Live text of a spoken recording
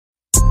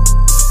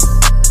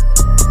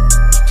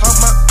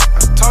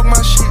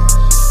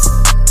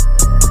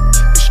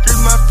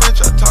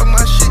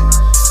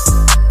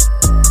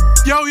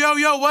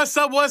Yo, what's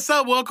up?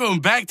 Welcome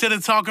back to the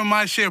Talking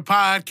My Shit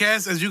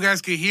podcast. As you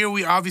guys can hear,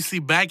 we obviously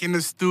back in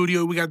the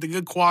studio. We got the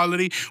good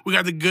quality. We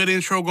got the good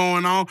intro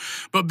going on.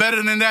 But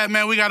better than that,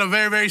 man, we got a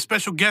very, very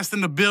special guest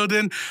in the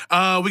building.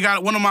 We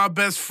got one of my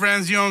best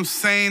friends, you know what I'm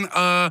saying?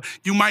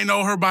 You might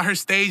know her by her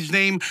stage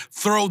name,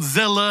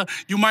 Throatzilla.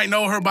 You might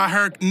know her by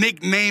her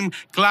nickname,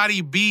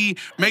 Glotty B.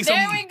 There we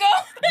go.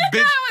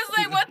 Bitch, I was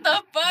like, what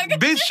the fuck?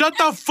 Bitch, shut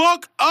the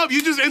fuck up.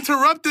 You just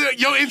interrupted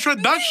your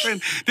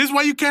introduction. This is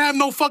why you can't have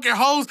no fucking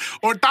hoes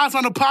or thoughts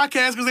on the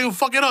podcast because they will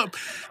fuck it up.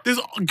 This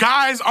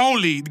guys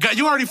only.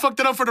 You already fucked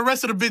it up for the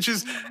rest of the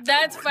bitches.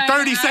 That's fine.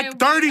 30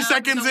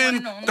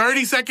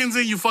 seconds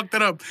in, you fucked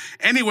it up.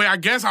 Anyway, I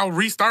guess I'll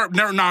restart.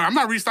 No, I'm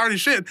not restarting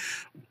shit.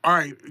 All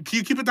right, can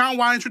you keep it down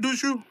while I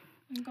introduce you?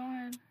 Go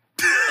ahead.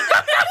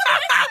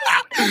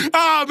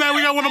 Oh, man,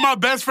 we got one of my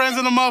best friends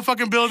in the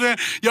motherfucking building.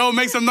 Yo,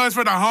 make some noise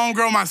for the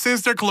homegirl, my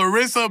sister,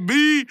 Clarissa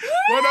B.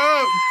 What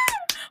up?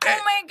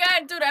 Oh, my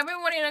God, dude, I've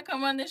been wanting to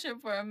come on this shit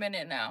for a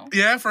minute now.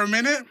 Yeah, for a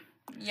minute?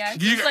 Yeah,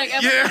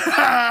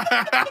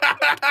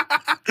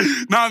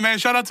 Nah, man,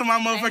 shout out to my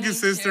motherfucking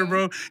sister,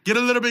 bro. Get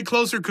a little bit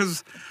closer,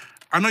 because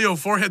I know your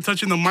forehead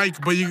touching the mic,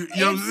 but you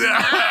know what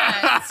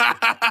I'm saying?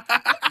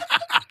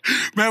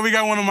 Man, we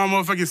got one of my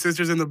motherfucking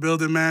sisters in the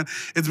building, man.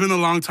 It's been a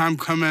long time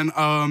coming.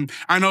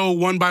 I know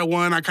one by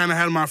one, I kind of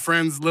had my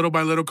friends little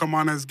by little come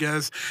on as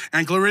guests.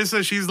 And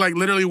Clarissa, she's like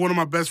literally one of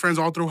my best friends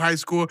all through high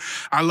school.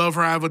 I love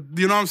her. I have a,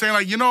 you know what I'm saying?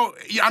 Like, you know,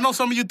 I know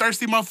some of you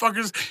thirsty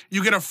motherfuckers,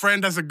 you get a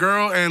friend that's a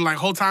girl and like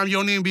whole time you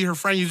don't even be her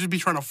friend. You just be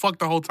trying to fuck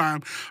the whole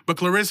time. But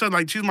Clarissa,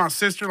 like she's my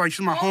sister. Like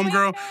she's my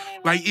homegirl.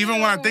 Like even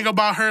when I think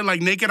about her,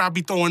 like naked, I'll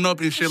be throwing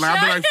up and shit. Like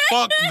I'll be like,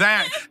 fuck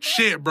that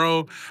shit,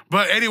 bro.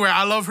 But anyway,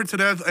 I love her to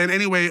death. And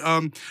anyway,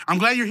 I'm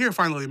glad you're here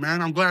finally,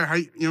 man. I'm glad.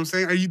 You know what I'm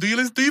saying? Do you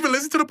even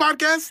listen to the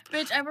podcast?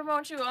 Bitch, I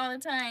promote you all the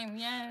time,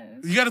 yes.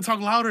 You gotta talk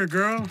louder,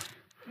 girl.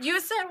 You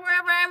said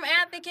wherever I'm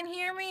at, they can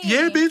hear me.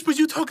 Yeah, bitch, but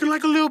you talking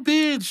like a little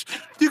bitch.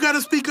 You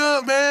gotta speak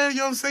up, man. You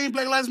know what I'm saying?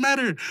 Black Lives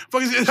Matter. Shut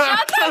the fuck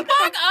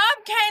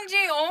up,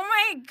 Kenji. Oh,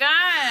 my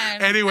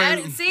God. Anyway.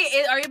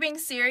 Are you being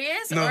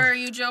serious or are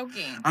you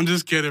joking? I'm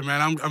just kidding,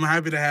 man. I'm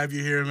happy to have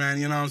you here, man.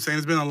 You know what I'm saying?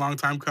 It's been a long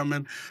time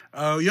coming. You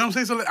know what I'm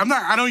saying? So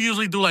I don't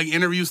usually do like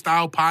interview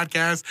style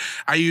podcasts.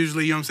 I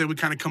usually, you know what I'm saying, we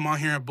kind of come on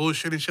here and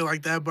bullshit and shit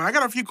like that. But I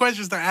got a few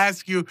questions to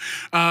ask you, you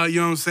know what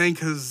I'm saying?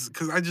 Cause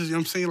I just, you know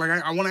what I'm saying, like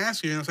I want to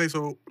ask you, you know what I'm saying?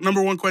 So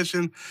number one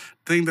question,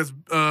 thing that's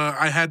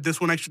I had this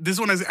one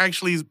has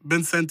actually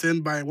been sent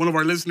in by one of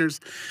our listeners.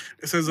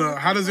 It says,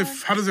 how does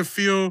it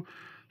feel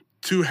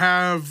to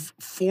have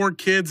 4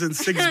 kids and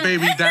 6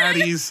 baby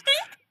daddies?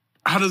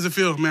 How does it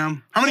feel,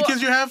 ma'am? How many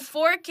kids you have?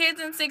 4 kids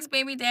and 6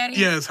 baby daddies.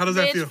 Yes, how does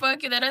that feel? Bitch,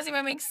 fuck you. That doesn't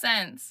even make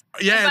sense.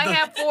 Yeah, if I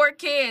have 4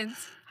 kids,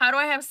 how do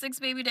I have 6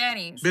 baby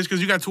daddies? Bitch,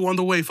 because you got 2 on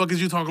the way. Fuck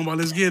is you talking about?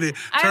 Let's get it.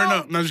 Turn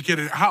up. No, just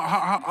kidding.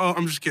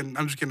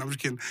 I'm just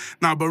kidding.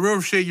 Nah, but real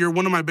shit, you're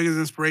one of my biggest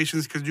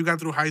inspirations because you got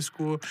through high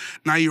school.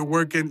 Now you're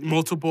working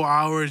multiple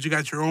hours. You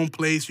got your own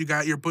place. You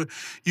got your for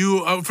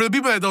the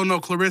people that don't know,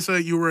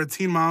 Clarissa, you were a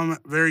teen mom,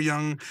 very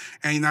young,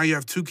 and now you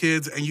have 2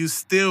 kids, and you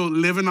still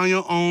living on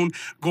your own,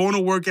 going to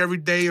work every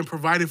day and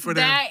providing for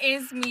them. That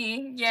is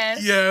me.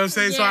 Yes. Yeah, you know what I'm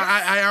saying? Yes. So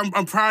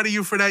I'm proud of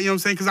you for that. You know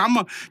what I'm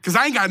saying? Because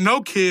I ain't got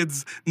no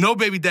kids, no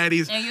baby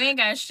daddies. And you ain't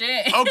got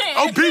shit. Oh,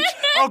 bitch.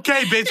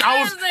 Okay, bitch.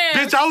 I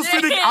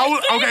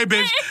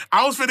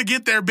was finna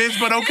get there, bitch.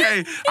 But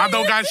okay, I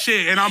don't got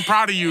shit, and I'm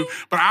proud of you.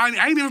 But I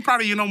ain't even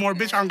proud of you no more,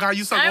 bitch. I'm proud.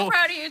 I'm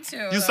proud of you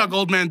too. You suck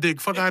old man dick.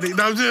 Fuck out of here.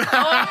 No, I'm just.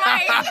 Oh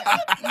my.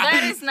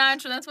 That is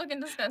not true. That's fucking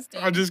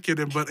disgusting. I'm just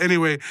kidding. But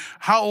anyway,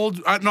 how old?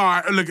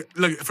 Look.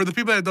 For the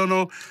people that don't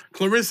know,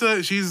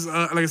 Clarissa, she's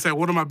like I said,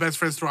 one of my best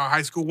friends throughout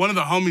high school. One of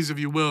the homies, if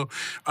you will.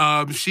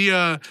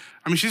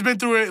 She's been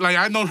through it. Like,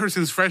 I've known her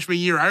since freshman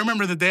year. I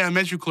remember the day I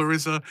met you,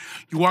 Clarissa.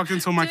 You walked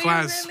into my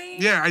class.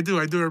 Really? Yeah, I do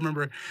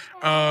remember.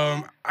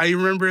 I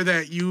remember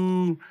that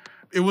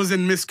it was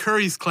in Miss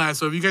Curry's class.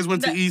 So if you guys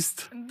went to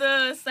East.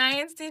 The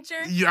science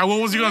teacher? Yeah,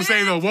 what was you going to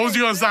say, though? What was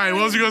you going to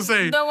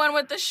say? The one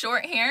with the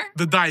short hair?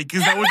 The dyke.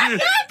 Is that what you...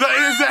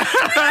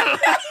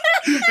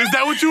 Is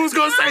that what you was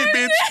going to say,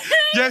 bitch?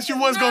 Yes, you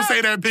was going to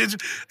say that,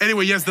 bitch.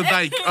 Anyway, yes, the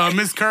dyke.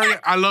 Miss Curry,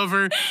 I love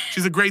her.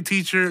 She's a great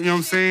teacher. You know what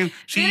I'm saying?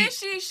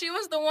 She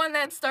was the one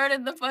that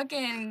started the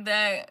fucking...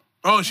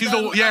 She's the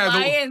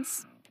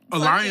alliance.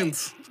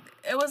 Alliance.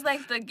 It was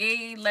like the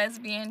gay,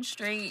 lesbian,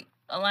 straight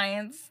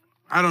alliance.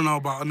 I don't know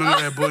about none of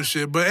that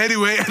bullshit. But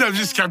anyway, I'm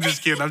just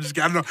kidding.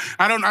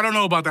 I don't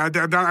know about that.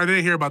 I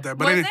didn't hear about that.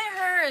 But was it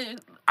her?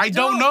 I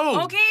don't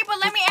know. Okay, but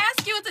let me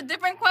ask you. It's a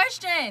different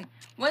question.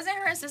 Wasn't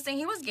her assistant?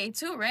 He was gay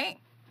too, right?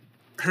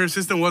 Her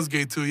assistant was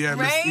gay too, yeah.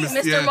 Right?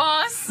 Mr.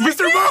 Moss.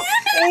 Mr. Moss!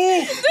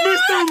 Oh,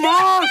 Mr.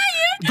 Moss!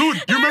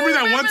 Dude, you remember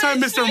that one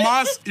time Mr.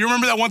 Moss? You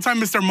remember that one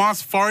time Mr.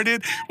 Moss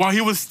farted while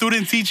he was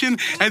student teaching,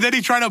 and then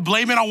he tried to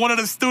blame it on one of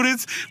the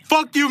students?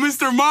 Fuck you,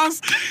 Mr.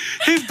 Moss!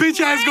 His bitch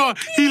ass going.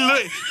 He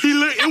looked.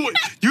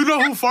 You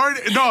know who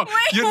farted? No,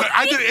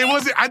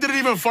 I didn't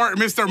even fart.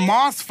 Mr.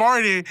 Moss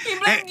farted. He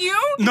blamed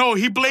you? No,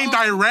 he blamed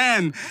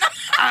Iran.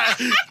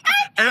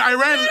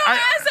 Iran.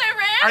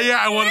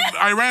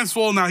 Iran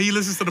swole now. He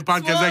listens to the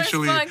podcast, Swole as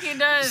actually. fuck, he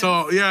does.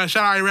 So, yeah,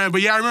 shout out Iran.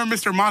 But, yeah, I remember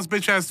Mr. Moss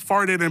bitch ass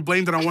farted and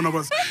blamed it on one of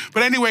us.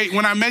 But anyway,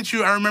 when I met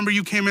you, I remember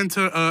you came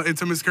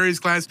into Miss Curry's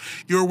class.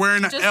 You were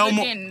wearing an Just Elmo.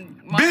 looking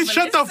Bitch,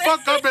 shut the marvelous.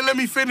 fuck up and let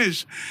me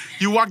finish.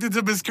 You walked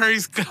into Miss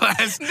Curry's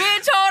class.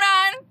 Bitch, hold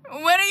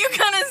on. What are you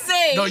gonna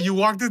say? No, you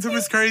walked into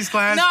Miss Curry's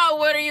class. No,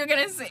 what are you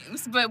gonna say?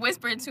 But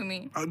whisper it to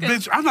me.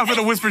 Bitch, I'm not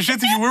gonna whisper shit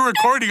to you. We're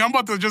recording. I'm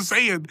about to just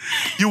say it.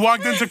 You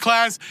walked into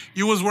class.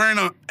 You was wearing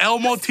an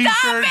Elmo t-shirt.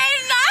 Stop it!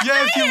 No,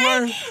 Yes, you were.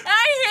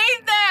 I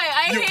hate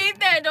that. I hate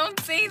that. Don't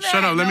say that.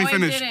 Shut up, let me No,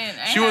 finish. I didn't.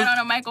 I She had was- on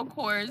a Michael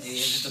Kors. Yeah,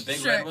 just the big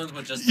shirt. red ones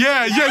with just.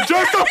 Yeah, just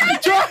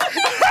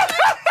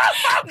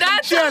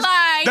That's yes. a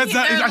lie. That's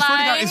not. I You're swear to God,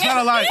 lying. it's not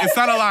a lie. It's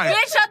not a lie.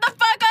 Bitch, shut the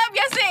fuck up.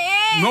 Yes,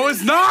 it is. No,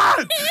 it's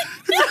not.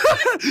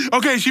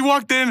 Okay, she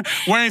walked in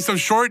wearing some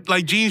short,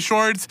 like jean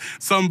shorts,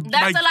 some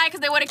That's like. a lie because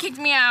they would have kicked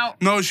me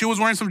out. No, she was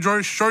wearing some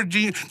short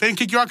jeans. They didn't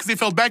kick you out because they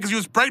felt bad because you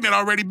was pregnant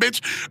already,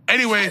 bitch.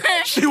 Anyway,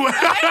 she was.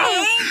 I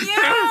hate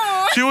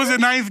you. She was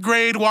in 9th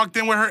grade. Walked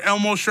in with her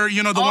Elmo shirt.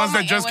 You know the Oh ones my-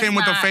 that just it was came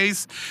with the not.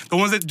 face. The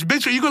ones that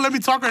bitch. Are you gonna let me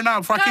talk right now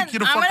before I kick you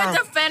the I'm fuck gonna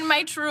out? defend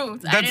my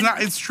truth. That's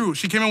not. It's true.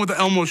 She came in with the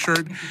Elmo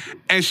shirt,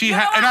 and she You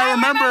had. know And what? I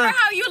remember.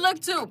 how you look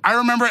too. I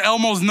remember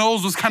Elmo's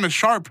nose was kind of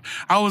sharp.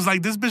 I was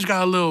like, this bitch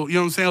got a little, you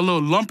know what I'm saying, a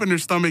little lump in her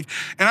stomach.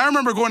 And I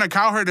remember going to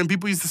Cowherd and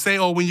people used to say,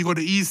 oh, when you go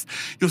to East,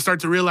 you'll start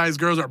to realize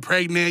girls are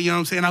pregnant, you know what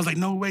I'm saying? I was like,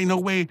 no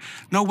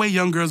way,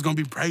 young girls gonna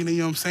be pregnant, you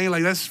know what I'm saying?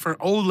 Like, that's for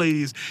old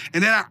ladies.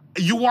 And then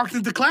you walked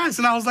into class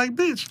and I was like,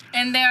 bitch,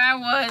 And there I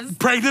was.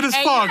 pregnant as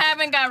And fuck. you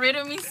haven't got rid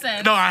of me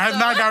since. No, I have so-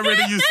 not got rid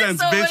of you since,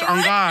 So bitch, what-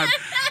 on God.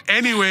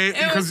 Anyway,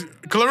 because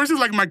Clarissa's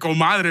like my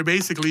comadre,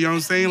 basically, you know what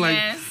I'm saying? Like,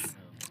 Yes.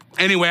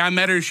 anyway, I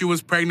met her, she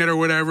was pregnant or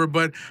whatever,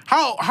 but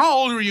how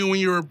old were you when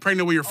you were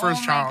pregnant with your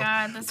first my child?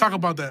 God, this Talk is-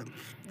 about that.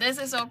 This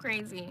is so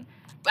crazy.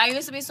 I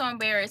used to be so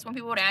embarrassed when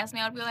people would ask me.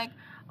 I'd be like,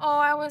 "Oh,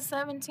 I was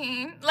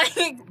 17." Like,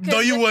 'cause No,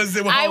 you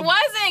wasn't. I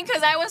wasn't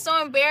because I was so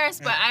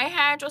embarrassed. But I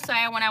had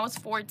Josiah when I was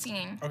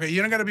 14. Okay,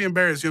 you don't gotta be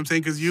embarrassed, you know what I'm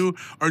saying? Because you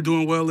are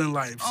doing well in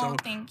life. Oh, So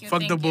thank you,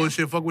 fuck the thank you.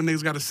 bullshit. Fuck what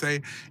niggas gotta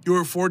say. You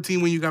were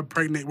 14 when you got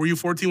pregnant. Were you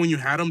 14 when you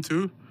had him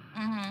too?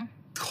 Mm-hmm.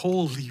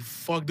 Holy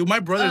fuck, dude. My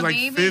brother's like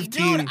Baby.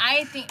 15. Dude,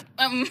 I think.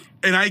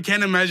 And I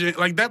can't imagine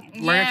like that.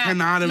 Like I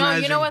cannot imagine.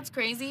 No, you know what's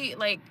crazy?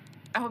 Like,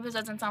 I hope this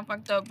doesn't sound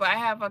fucked up, but I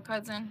have a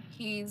cousin.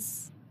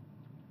 He's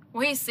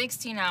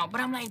 16 now. But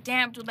I'm like,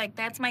 damn, dude, like,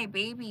 that's my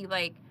baby.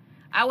 Like,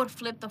 I would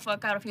flip the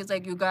fuck out if he was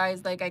like, you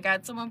guys, like, I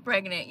got someone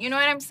pregnant. You know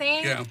what I'm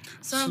saying? Yeah.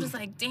 So I'm just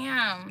like,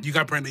 damn. You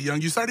got pregnant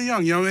young. You started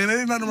young, you know, and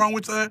there's nothing wrong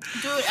with that.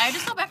 Dude, I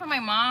just felt bad for my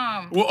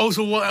mom. Well,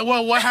 so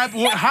what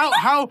happened?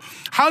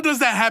 How does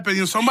that happen?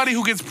 You know, somebody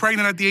who gets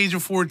pregnant at the age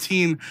of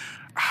 14.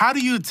 How do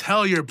you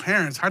tell your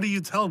parents? How do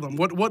you tell them?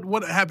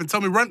 What happened? Tell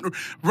me.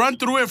 Run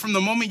through it from the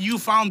moment you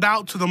found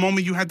out to the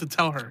moment you had to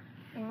tell her.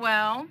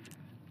 Well,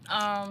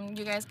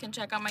 you guys can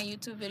check out my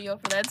YouTube video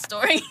for that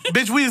story.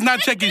 Bitch, we is not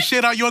checking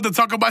shit out. You on the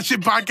Talk About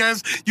Shit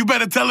podcast. You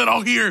better tell it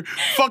all here.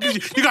 Fuck is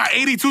you got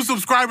 82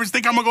 subscribers.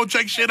 Think I'm gonna go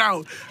check shit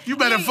out? You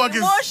better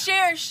fucking. Well,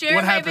 share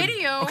What my happened?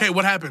 video. Okay,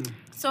 what happened?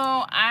 So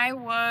I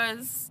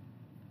was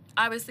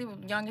obviously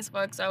young as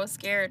fuck, so I was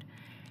scared.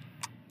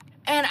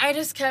 And I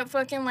just kept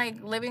fucking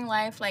like living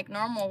life like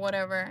normal,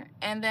 whatever.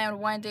 And then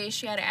one day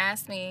she had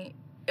asked me,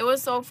 it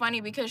was so funny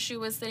because she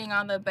was sitting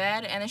on the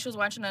bed and then she was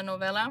watching a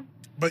novela.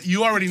 But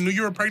you already knew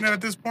you were pregnant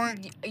at this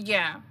point?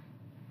 Yeah.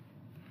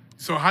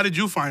 So how did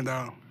you find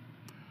out?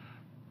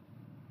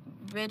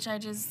 Bitch,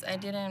 I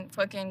didn't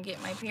fucking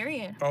get my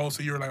period. Oh,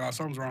 so you were like, oh,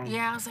 something's wrong.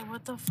 Yeah, I was like,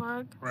 what the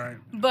fuck? Right.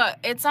 But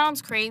it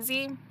sounds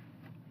crazy.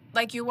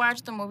 Like, you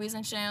watch the movies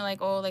and shit, and you're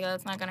like, oh, like,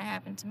 that's not gonna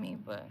happen to me,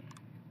 but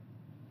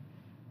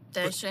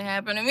that shit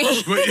happened to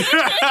me.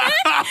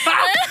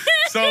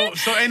 So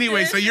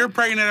anyway, so you're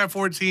pregnant at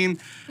 14.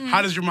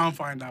 How does your mom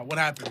find out? What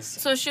happens?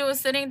 So she was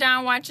sitting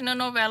down watching a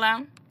novella,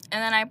 and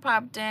then I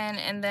popped in,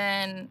 and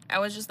then I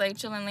was just, like,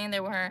 chilling, laying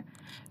there with her.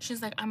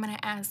 She's like, I'm gonna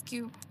ask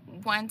you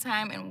one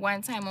time and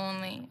one time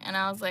only. And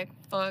I was like,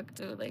 fuck,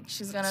 dude, like,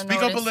 she's gonna Speak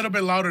notice. up a little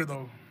bit louder,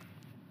 though.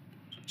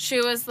 She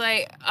was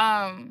like,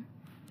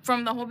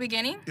 from the whole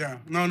beginning? Yeah.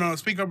 No.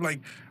 Speak up like,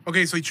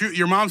 okay, so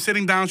your mom's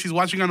sitting down. She's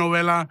watching a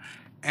novela,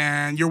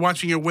 and you're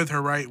watching it with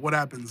her, right? What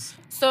happens?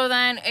 So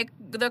then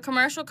the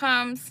commercial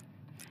comes,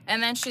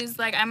 and then she's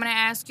like, I'm going to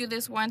ask you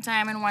this one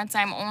time and one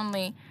time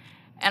only.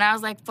 And I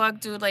was like, fuck,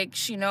 dude, like,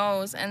 she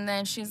knows. And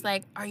then she's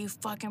like, are you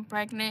fucking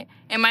pregnant?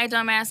 And my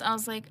dumb ass, I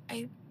was like,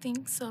 I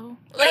think so.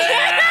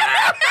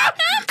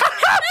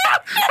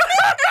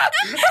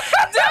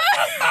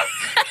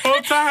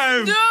 Whole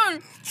time.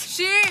 Dude,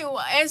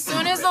 as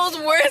soon as those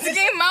words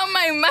came out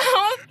my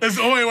mouth,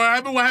 Oh, wait,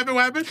 what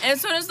happened?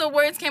 as soon as the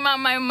words came out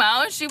my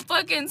mouth, she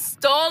fucking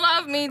stole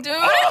off me, dude.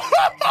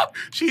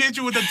 She hit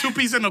you with a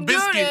 2-piece and a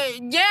biscuit.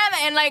 Dude, yeah,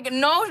 and like,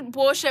 no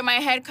bullshit, my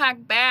head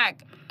cocked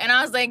back. And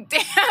I was like,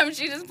 damn,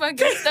 she just fucking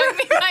stuck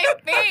me in my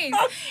face.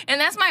 And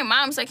that's my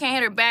mom, so I can't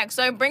hit her back.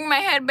 So I bring my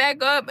head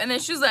back up, and then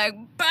she's like,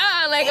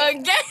 bah, like,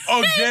 again.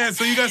 Oh, yeah,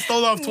 so you got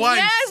stole off twice.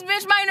 Yes,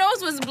 bitch, my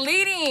nose was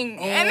bleeding.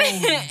 Oh,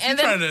 and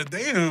then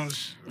damn.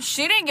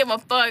 she didn't give a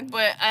fuck,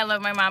 but I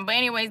love my mom. But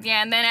anyways,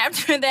 yeah. And then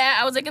after that,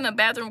 I was like in the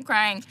bathroom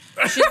crying.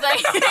 She's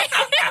like,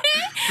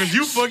 "Cause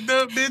you fucked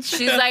up, bitch."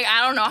 She's like,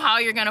 "I don't know how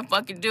you're gonna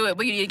fucking do it,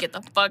 but you need to get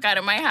the fuck out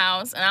of my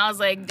house." And I was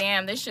like,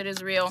 "Damn, this shit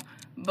is real."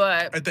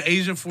 But at the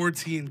age of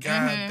 14,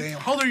 god damn.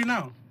 How old are you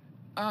now?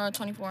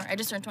 24. I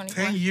just turned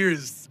 24. 10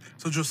 years.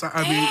 So Josiah,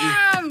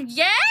 Damn,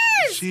 yes!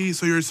 Gee,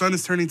 so your son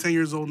is turning 10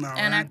 years old now,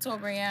 in right?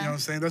 October, yeah. You know what I'm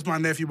saying? That's my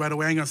nephew, by the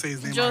way. I ain't gonna say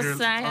his name out here.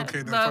 Josiah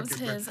Okay, then loves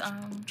fuck it. his,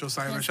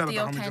 Josiah, man. his Shout out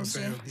Theo to homie Kenji.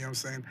 Josiah. You know what I'm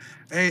saying?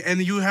 Hey,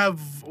 and you have,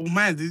 oh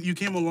man, you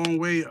came a long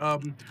way.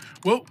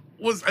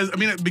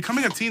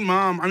 Becoming a teen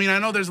mom, I mean, I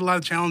know there's a lot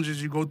of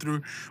challenges you go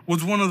through.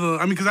 Was one of the,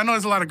 I mean, because I know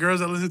there's a lot of girls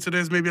that listen to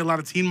this, maybe a lot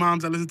of teen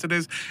moms that listen to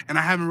this, and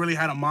I haven't really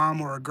had a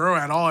mom or a girl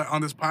at all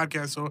on this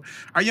podcast. So, you know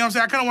what I'm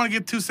saying? I kind of want to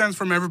get 2 cents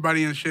from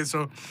everybody and shit.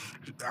 So,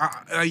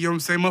 you know what I'm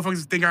saying?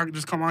 Motherfuckers think I can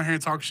just come on here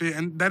and talk shit,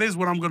 and that is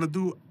what I'm going to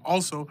do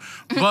also.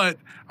 But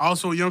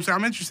also, you know what I'm saying?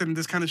 I'm interested in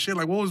this kind of shit.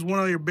 Like, what was one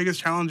of your biggest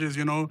challenges,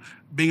 you know,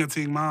 being a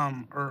teen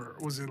mom? Or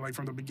was it, like,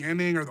 from the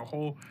beginning or the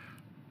whole...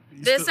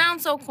 This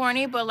sounds so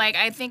corny, but, like,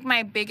 I think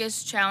my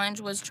biggest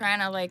challenge was trying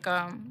to, like,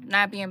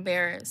 not be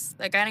embarrassed.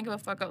 Like, I didn't give a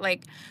fuck.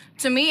 Like,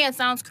 to me, it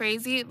sounds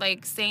crazy,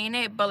 like, saying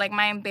it, but, like,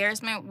 my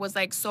embarrassment was,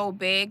 like, so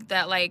big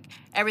that, like,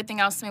 everything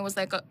else to me was,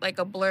 like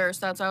a blur.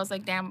 So that's why I was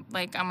like, damn,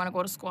 like, I'm gonna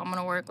go to school, I'm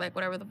gonna work, like,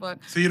 whatever the fuck.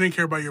 So you didn't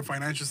care about your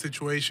financial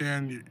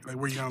situation? Like,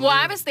 where you gonna Well,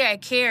 live? obviously I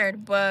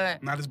cared,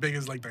 but... Not as big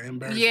as, like, the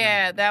embarrassment.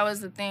 Yeah, that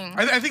was the thing.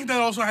 I think that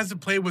also has to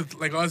play with,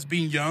 like, us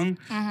being young.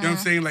 You know what I'm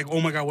saying? Like,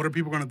 oh, my God, what are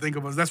people going to think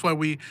of us? That's why I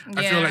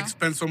feel like,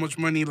 spend so much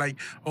money. Like,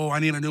 oh, I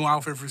need a new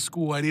outfit for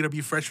school. I need to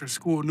be fresh for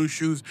school, new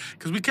shoes.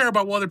 Because we care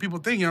about what other people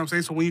think, you know what I'm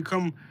saying? So when you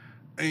come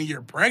and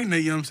you're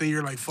pregnant, you know what I'm saying?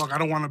 You're like, fuck, I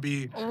don't want to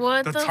be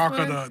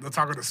the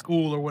talk of the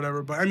school or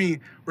whatever. But, I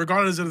mean,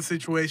 regardless of the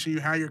situation, you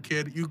had your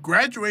kid. You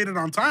graduated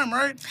on time,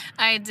 right?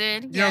 I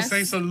did, yes. You know what I'm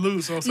saying?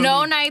 Salute. So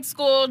no night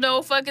school,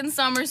 no fucking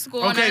summer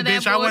school. Okay, none of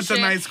bitch, that I went to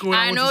night school.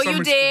 I know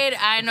you did.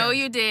 I know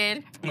you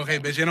did. Okay,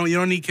 bitch, you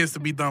don't need kids to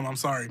be dumb. I'm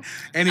sorry.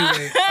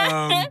 Anyway,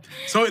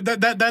 so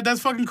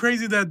that's fucking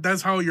crazy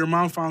that's how your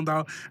mom found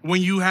out.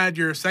 When you had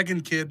your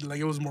second kid,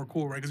 like, it was more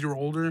cool, right? Because you were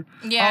older?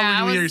 Yeah. How old were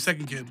you when you had your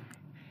second kid?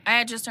 I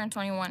had just turned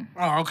 21.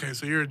 Oh, okay.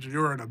 So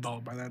you're an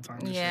adult by that time.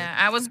 Yeah,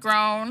 I was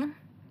grown.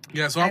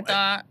 Yeah, so I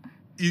thought...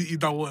 You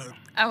thought what?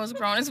 I was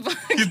grown as fuck.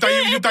 You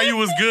thought you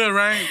was good,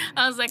 right?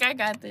 I was like, I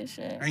got this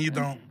shit. And you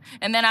don't.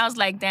 And then I was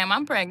like, damn,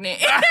 I'm pregnant.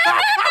 You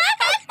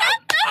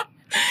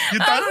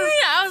thought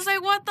I was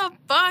like, what the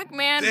fuck,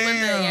 man? Damn. But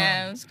then,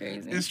 yeah, it was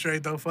crazy. It's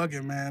straight though. Fuck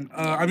it, man.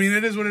 I mean,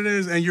 it is what it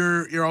is. And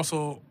you're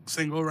also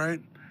single, right?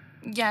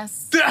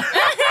 Yes.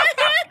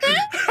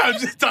 I'm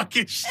just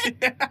talking shit.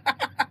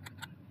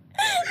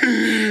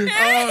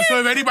 So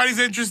if anybody's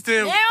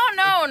interested...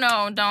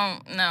 No,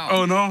 don't.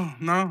 Oh,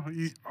 no?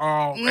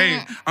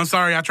 Hey, I'm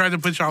sorry. I tried to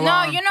put y'all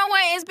on. No, you know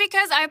what? It's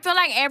because I feel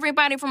like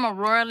everybody from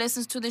Aurora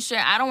listens to this shit.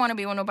 I don't want to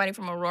be with nobody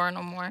from Aurora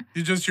no more.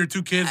 You're just your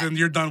 2 kids and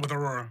you're done with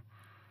Aurora.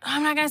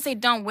 I'm not going to say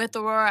done with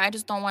Aurora. I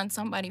just don't want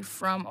somebody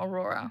from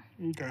Aurora.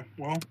 Okay,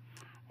 well...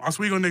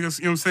 Oswego niggas,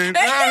 you know what I'm saying?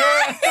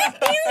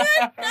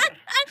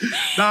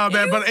 Nah,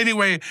 man, but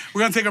anyway,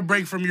 we're gonna take a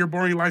break from your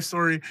boring life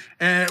story,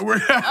 and we're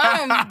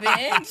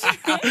bitch.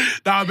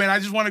 Nah, man, I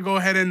just want to go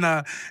ahead and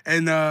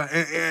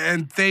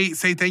say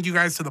thank you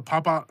guys to the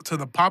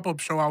pop-up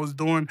show I was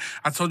doing.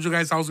 I told you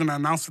guys I was gonna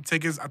announce the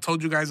tickets. I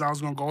told you guys I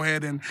was gonna go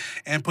ahead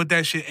and put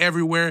that shit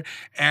everywhere,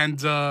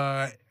 and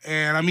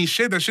I mean,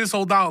 that shit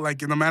sold out,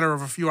 like, in a matter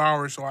of a few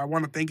hours. So I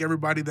want to thank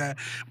everybody that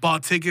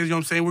bought tickets. You know what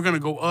I'm saying? We're going to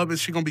go up. It's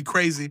shit going to be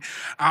crazy.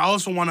 I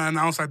also want to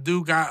announce I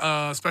do got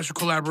a special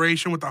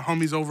collaboration with the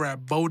homies over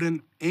at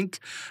Bowden Inc.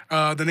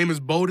 The name is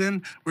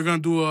Bowden. We're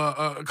going to do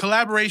a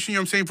collaboration, you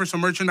know what I'm saying, for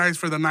some merchandise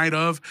for the night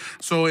of.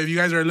 So if you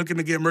guys are looking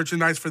to get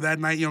merchandise for that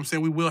night, you know what I'm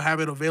saying, we will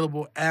have it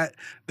available at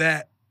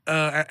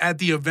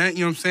the event,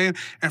 you know what I'm saying?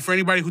 And for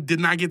anybody who did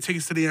not get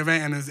tickets to the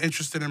event and is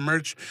interested in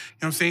merch, you know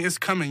what I'm saying? It's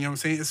coming, you know what I'm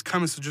saying? It's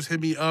coming, so just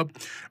hit me up.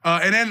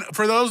 And then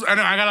for those, I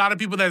got a lot of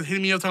people that hit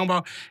me up talking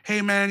about,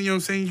 hey, man, you know what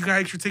I'm saying? You got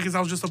extra tickets.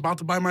 I was just about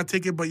to buy my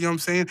ticket, but you know what I'm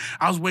saying?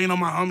 I was waiting on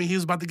my homie. He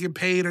was about to get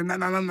paid, and nah.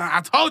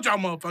 I told y'all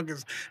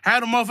motherfuckers.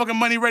 Had the motherfucking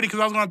money ready because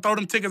I was going to throw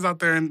them tickets out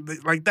there, and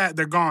like that,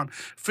 they're gone.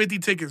 50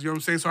 tickets, you know what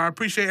I'm saying? So I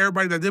appreciate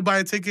everybody that did buy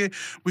a ticket.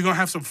 We're going to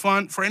have some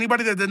fun. For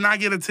anybody that did not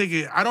get a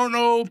ticket, I don't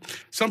know.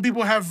 Some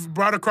people have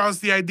brought across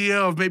the idea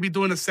of maybe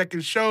doing a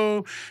second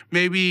show,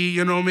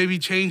 maybe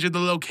changing the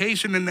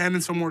location and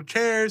adding some more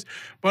chairs.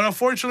 But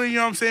unfortunately, you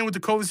know what I'm saying, with the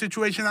COVID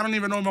situation, I don't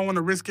even know if I want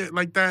to risk it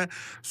like that.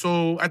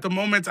 So at the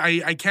moment,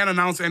 I can't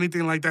announce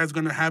anything like that is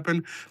going to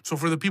happen. So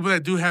for the people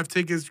that do have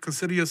tickets,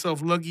 consider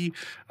yourself lucky.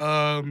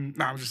 I'm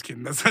just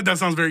kidding. That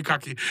sounds very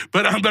cocky.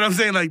 But I'm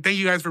saying, like, thank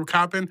you guys for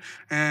copping,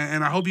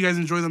 and I hope you guys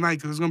enjoy the night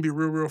because it's going to be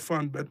real, real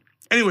fun. But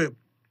anyway,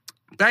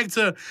 back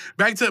to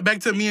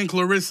me and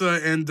Clarissa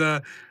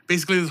and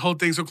basically this whole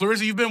thing. So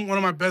Clarissa, you've been one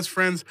of my best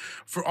friends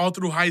for all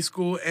through high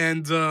school,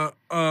 and so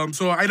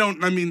I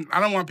don't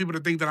want people to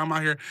think that I'm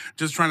out here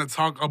just trying to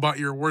talk about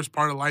your worst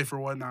part of life or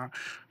whatnot.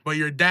 but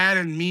your dad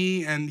and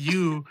me and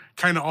you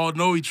kind of all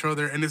know each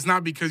other, and it's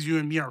not because you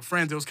and me are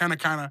friends. It was kind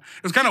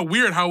of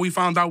weird how we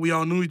found out we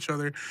all knew each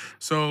other.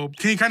 So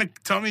can you kind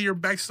of tell me your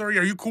backstory?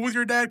 Are you cool with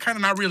your dad? Kind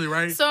of not really,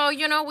 right? So,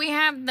 we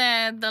have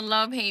the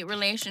love-hate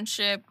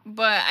relationship,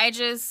 but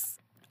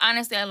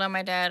honestly, I love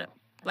my dad,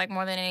 like,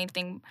 more than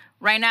anything.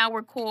 Right now,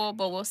 we're cool,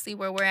 but we'll see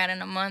where we're at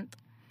in a month.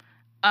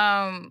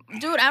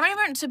 Dude,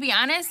 to be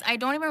honest, I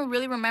don't even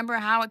really remember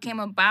how it came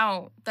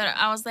about that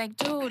I was like,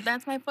 dude,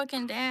 that's my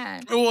fucking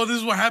dad. Well, this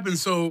is what happened.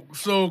 So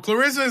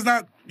Clarissa is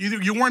not,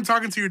 you weren't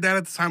talking to your dad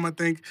at the time, I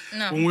think.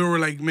 No. When we were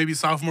like maybe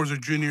sophomores or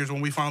juniors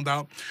when we found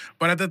out.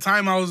 But at the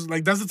time I was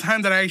like, that's the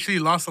time that I actually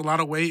lost a lot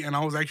of weight and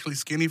I was actually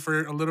skinny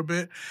for a little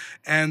bit.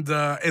 And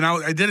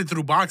I did it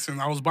through boxing.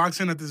 I was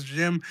boxing at this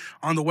gym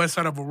on the west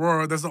side of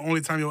Aurora. That's the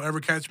only time you'll ever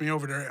catch me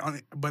over there.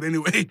 But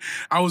anyway,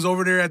 I was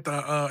over there at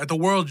the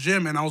World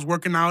Gym and I was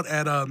working out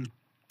at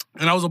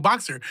and I was a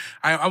boxer.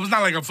 I was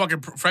not like a fucking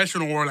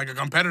professional or like a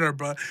competitor,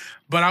 but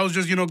I was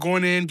just,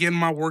 going in, getting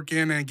my work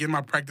in and getting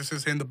my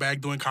practices in the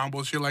bag, doing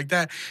combos, shit like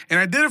that. And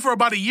I did it for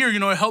about a year.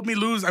 It helped me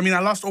lose. I mean, I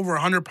lost over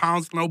 100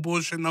 pounds. No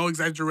bullshit, no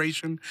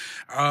exaggeration.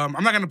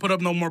 I'm not going to put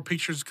up no more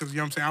pictures because,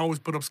 what I'm saying? I always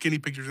put up skinny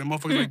pictures. And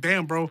motherfuckers like,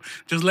 damn, bro,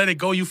 just let it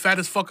go. You fat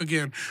as fuck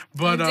again.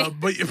 But you know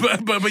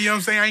what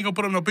I'm saying? I ain't going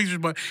to put up no pictures.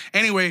 But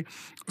anyway,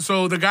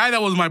 so the guy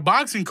that was my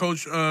boxing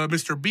coach,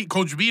 Mr. B,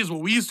 Coach B is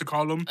what we used to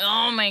call him.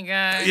 Oh, my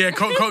God. Yeah,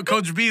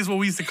 Coach B is what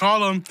we used to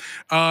call him,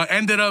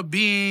 ended up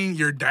being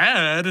your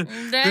dad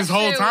this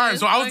whole time.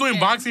 So I was doing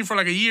boxing for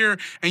like a year,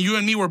 and you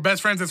and me were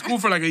best friends at school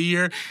for like a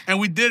year, and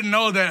we didn't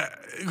know that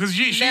because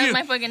she was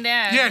my fucking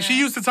dad. Yeah, she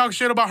used to talk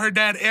shit about her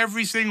dad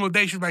every single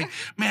day. She's like,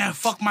 man,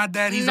 fuck my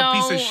dad. He's a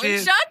piece of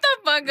shit. Shut the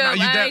fuck up.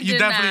 No, you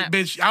definitely,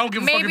 bitch. I don't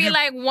give a fuck. Maybe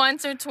like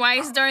once or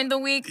twice during the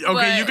week.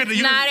 Okay, but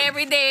not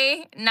every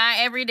day. Not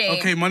every day.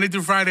 Okay, Monday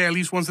through Friday, at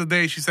least once a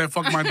day, she said,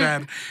 fuck my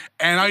dad.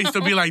 And I used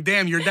to be like,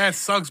 damn, your dad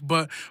sucks,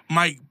 but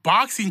my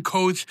boxing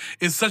coach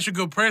is such a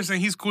good person.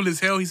 He's cool as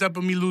hell. He's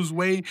helping me lose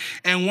weight.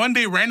 And one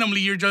day,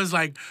 randomly, you're just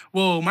like,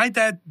 well, my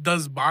dad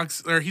does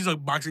he's a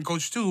boxing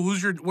coach too.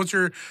 What's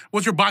your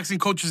boxing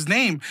coach's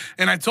name?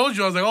 And I told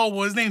you, I was like, oh,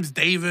 well, his name's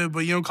David, but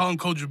you don't call him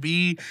Coach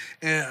B.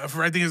 I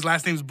think his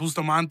last name's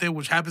Bustamante,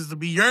 which happens to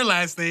be your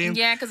last name.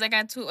 Yeah, because I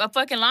got a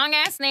fucking long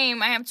ass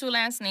name. I have 2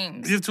 last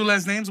names. You have 2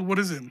 last names? What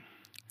is it?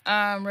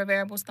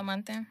 Rivera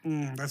Bustamante.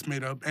 That's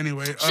made up.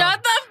 Anyway.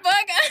 Shut the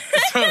fuck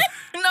up.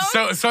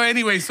 So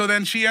anyway, so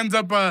then she ends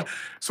up,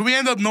 so we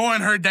end up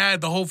knowing her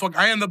dad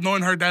I end up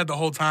knowing her dad the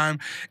whole time.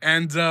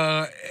 And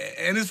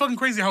it's fucking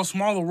crazy how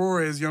small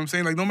Aurora is, you know what I'm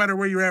saying? Like, no matter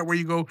where you're at, where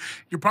you go,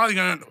 you're probably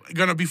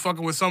gonna be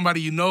fucking with somebody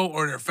you know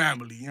or their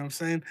family, you know what I'm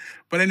saying?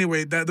 But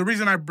anyway, the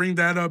reason I bring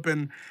that up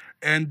and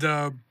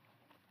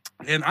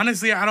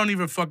honestly, I don't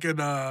even fucking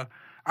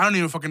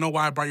know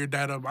why I brought your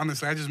dad up.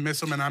 Honestly, I just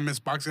miss him and I miss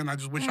boxing. I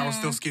just wish I was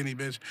still skinny,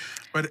 bitch.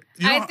 But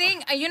I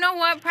think, you know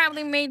what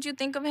probably made you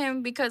think of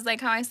him? Because,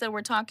 like how I said,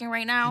 we're talking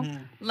right now.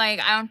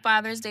 Like, on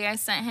Father's Day, I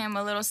sent him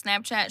a little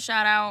Snapchat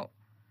shout out.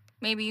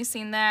 Maybe you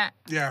seen that?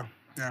 Yeah,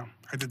 I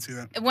did see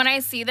that. When I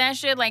see that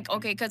shit, like,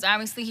 okay, because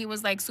obviously he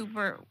was, like,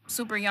 super,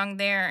 super young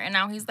there, and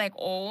now he's, like,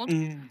 old.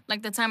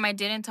 Like, the time I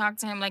didn't talk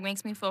to him, like,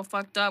 makes me feel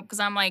fucked up, because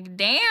I'm like,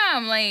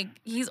 damn, like,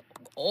 he's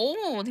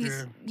old.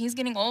 He's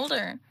getting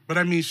older. But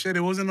I mean, shit,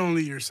 it wasn't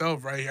only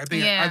yourself, right? I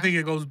think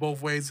it goes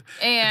both ways.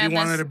 Yeah, if he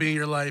wanted to be in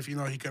your life, he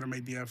could have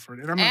made the effort.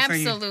 And I'm not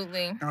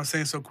absolutely. I'm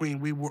saying so, Queen.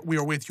 We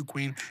are with you,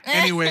 Queen.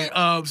 Anyway,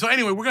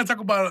 we're gonna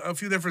talk about a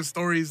few different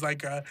stories.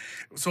 Like,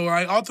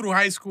 all through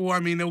high school, I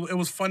mean, it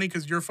was funny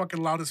because you're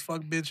fucking loud as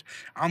fuck, bitch.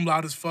 I'm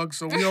loud as fuck,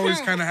 so we always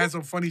kind of had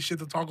some funny shit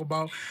to talk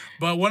about.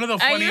 But one of the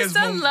funniest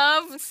I used to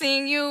love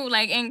seeing you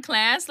like in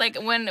class, like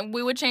when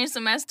we would change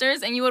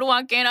semesters and you would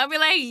walk in. I'd be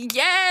like,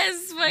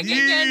 yes, fucking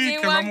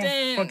Kenzie walked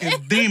in. I'm a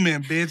fucking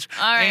demon, bitch.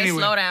 All right,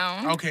 slow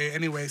down. Okay,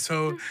 anyway,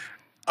 so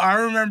I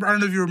remember. I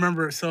don't know if you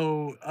remember.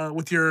 So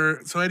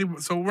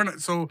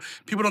so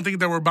people don't think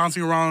that we're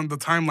bouncing around the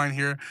timeline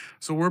here.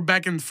 So we're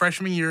back in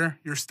freshman year.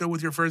 You're still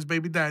with your first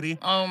baby daddy.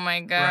 Oh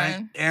my God!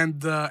 Right?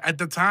 And at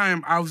the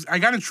time, I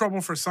got in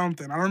trouble for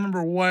something. I don't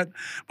remember what,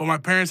 but my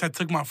parents had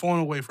took my phone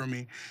away from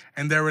me,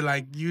 and they were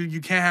like,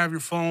 "You can't have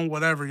your phone,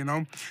 whatever."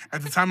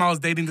 At the time, I was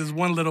dating this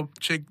one little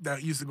chick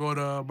that used to go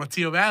to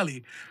Mateo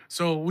Valley.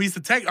 So we used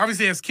to text.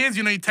 Obviously, as kids,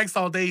 you text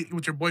all day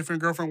with your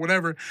boyfriend, girlfriend,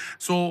 whatever.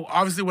 So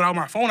obviously, without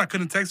my phone, I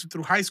couldn't text you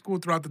through high school,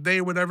 throughout the day,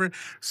 or whatever.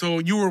 So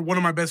you were one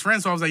of my best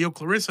friends. So I was like, yo,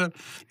 Clarissa,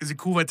 is it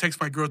cool if I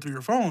text my girl through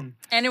your phone?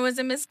 And it was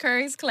in Miss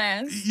Curry's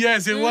class.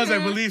 Yes, it was. I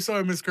believe so,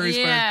 in Miss Curry's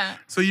class.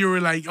 So you were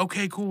like,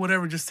 okay, cool,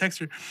 whatever, just text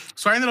her.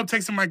 So I ended up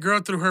texting my girl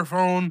through her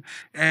phone.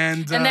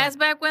 And that's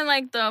back when,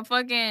 like,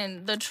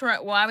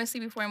 obviously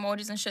before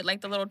emojis and shit,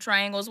 like the little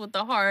triangles with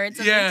the hearts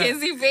and the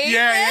kissy faces.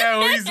 Yeah.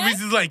 We used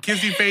to like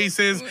kissy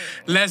faces,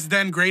 less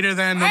than, greater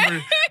than,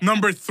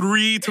 number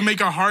 3 to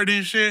make a heart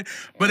and shit.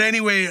 But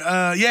anyway,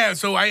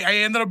 so I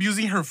ended up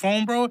using her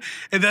phone, bro.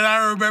 And then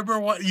I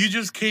remember you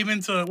just came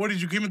into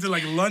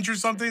like lunch or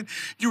something?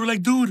 You were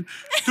like, dude,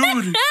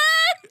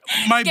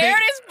 my Scared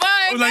as fuck.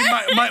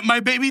 like my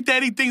baby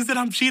daddy thinks that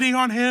I'm cheating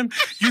on him.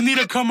 You need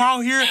to come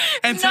out here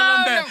and tell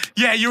him that.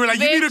 Yeah, you were like,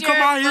 you Bitch, need to come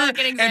you're out here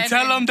fucking and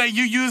tell him that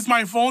you used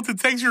my phone to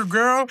text your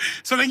girl.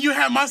 So then you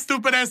have my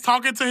stupid ass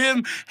talking to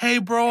him. Hey,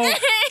 bro,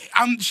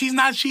 she's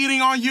not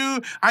cheating on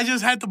you. I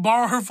just had to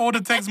borrow her phone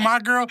to text my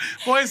girl.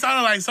 Boy, it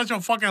sounded like such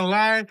a fucking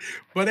lie.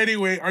 But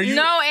anyway, are you?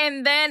 No,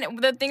 and then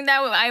the thing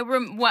that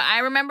what I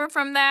remember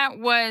from that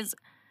was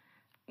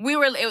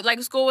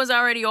like school was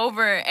already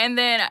over, and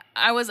then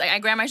I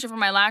grabbed my shit from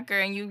my locker,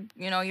 and you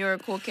know you're a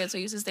cool kid, so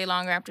you used to stay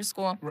longer after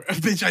school.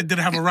 Bitch, I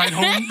didn't have a ride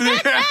home.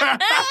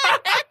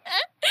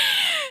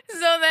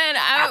 So then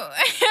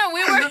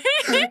we were.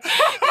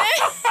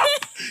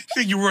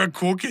 You were a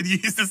cool kid. You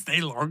used to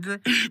stay longer.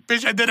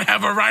 Bitch, I didn't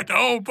have a ride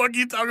home. What are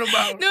you talking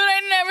about? Dude,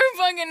 I never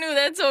fucking knew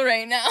that till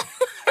right now.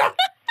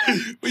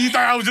 You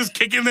thought I was just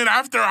kicking it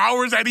after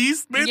hours at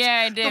East, bitch?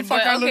 Yeah, I did. The fuck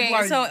But I look okay,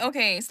 like?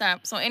 okay,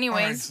 stop. So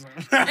anyways.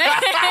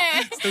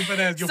 Right, stupid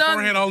ass. Your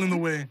forehead all in the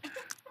way.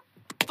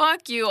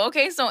 Fuck you.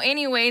 Okay, so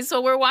anyways, so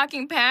we're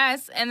walking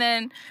past, and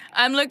then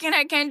I'm looking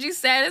at Kenji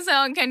sad as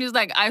hell, and Kenji's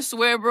like, I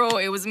swear, bro,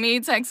 it was me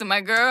texting my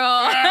girl.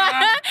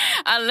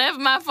 I left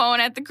my phone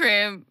at the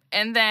crib,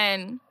 and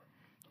then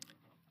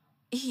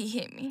he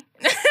hit me.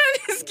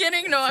 Just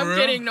kidding. No, I'm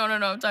kidding. No,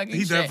 I'm talking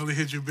He shit. definitely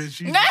hit you,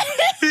 bitch.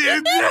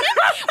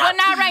 Well,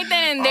 not right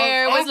then and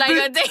there. It was like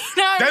a thing.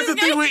 No, that's the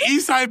thing with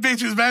East Side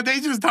bitches, man. They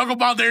just talk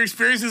about their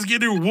experiences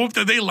getting whooped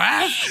and they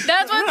laugh.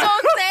 That's what's so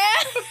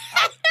sad.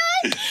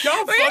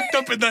 Y'all fucked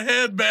up in the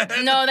head,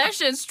 man. No, that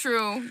shit's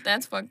true.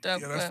 That's fucked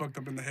up. Yeah, that's fucked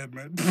up in the head,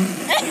 man.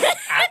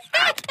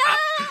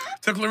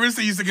 So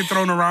Clarissa used to get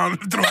thrown around.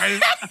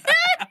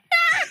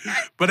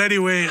 But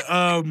anyway,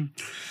 I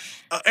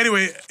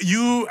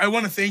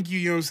want to thank you,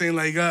 you know what I'm saying?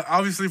 Like,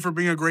 obviously for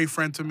being a great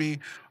friend to me,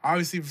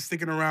 obviously for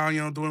sticking around,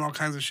 you know, doing all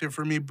kinds of shit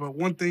for me. But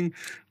one thing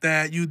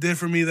that you did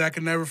for me that I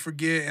can never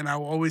forget and I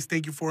will always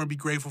thank you for and be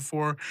grateful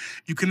for,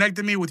 you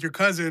connected me with your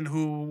cousin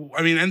who,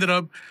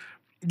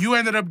 you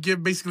ended up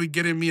basically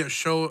getting me a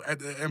show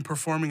and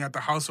performing at the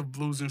House of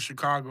Blues in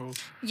Chicago.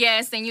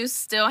 Yes, and you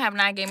still have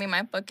not gave me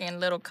my fucking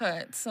little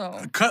cut, so.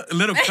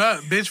 Little cut,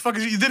 bitch.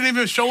 Fucking, you didn't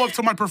even show up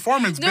to my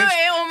performance, Dude, bitch.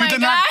 oh my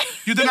God.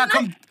 You did not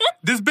come.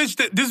 This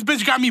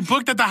bitch got me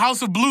booked at the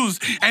House of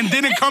Blues and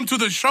didn't come to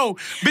the show.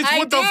 Bitch,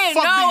 what the fuck?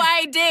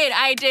 I did.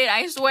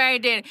 I swear I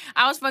did.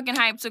 I was fucking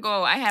hyped to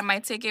go. I had my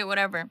ticket,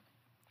 whatever.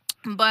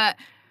 But,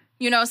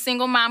 you know,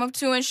 single mom of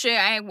 2 and shit,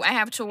 I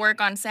have to work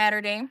on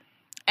Saturday.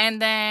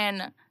 And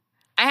then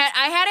I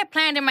had it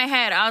planned in my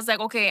head. I was like,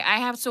 okay, I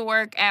have to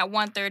work at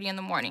 1:30 in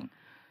the morning.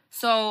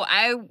 So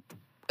I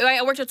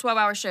worked a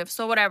 12-hour shift.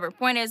 So whatever.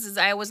 Point is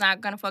I was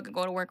not going to fucking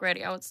go to work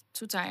ready. I was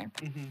too tired.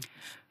 Mm-hmm.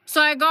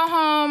 So I go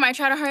home. I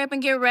try to hurry up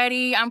and get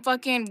ready. I'm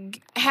fucking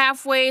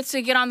halfway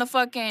to get on the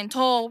fucking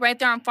toll right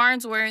there on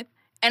Farnsworth.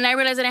 And I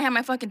realized I didn't have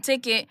my fucking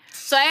ticket.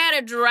 So I had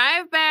to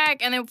drive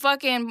back and then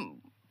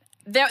fucking...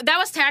 That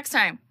was tax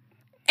time.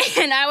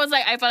 And I was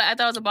like, I thought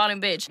I was a balling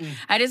bitch.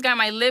 I just got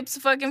my lips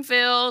fucking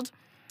filled.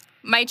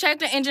 My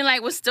check engine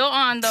light was still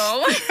on,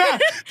 though.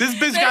 This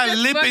bitch got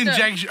lip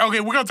injection. Okay,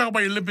 we're going to talk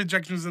about your lip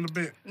injections in a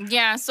bit.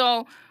 Yeah,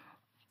 so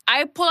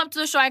I pull up to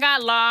the show. I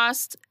got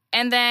lost.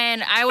 And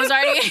then I was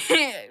already...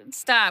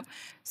 Stop.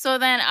 So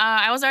then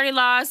I was already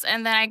lost.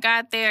 And then I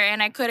got there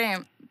and I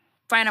couldn't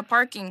find a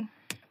parking.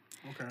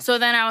 Okay. So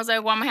then I was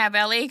like, well, I'm going to have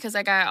LA because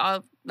I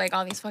got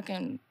all these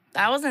fucking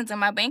thousands in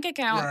my bank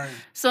account. Right.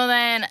 So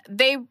then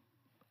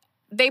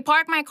they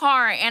parked my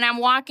car, and I'm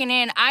walking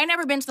in. I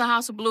never been to the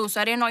House of Blues,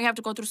 so I didn't know you have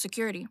to go through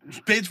security.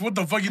 Bitch, what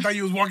the fuck you thought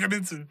you was walking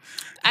into?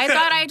 I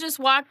thought I just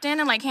walked in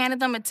and, handed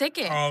them a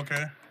ticket. Oh,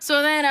 okay.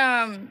 So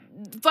then,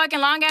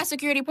 fucking long-ass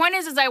security. Point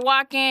is I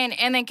walk in,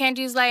 and then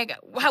Kenji's like,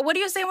 what do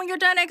you say when you're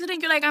done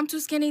exiting? You're like, I'm too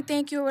skinny,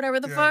 thank you, or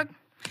whatever the fuck.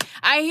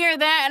 I hear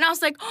that, and I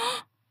was like,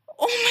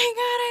 oh my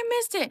God, I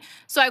missed it.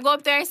 So I go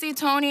up there, I see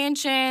Tony and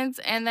Chins,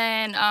 and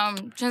then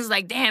Chins is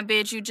like, damn,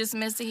 bitch, you just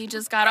missed it. He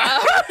just got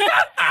off.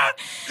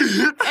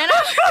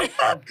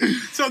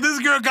 So this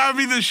girl got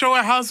me the show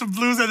at House of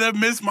Blues and then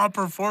missed my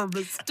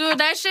performance. Dude,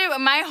 that shit,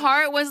 my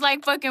heart was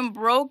fucking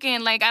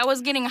broken. I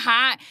was getting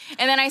hot,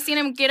 and then I seen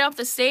him get off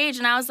the stage,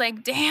 and I was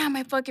like, damn,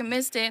 I fucking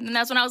missed it. And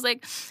that's when I was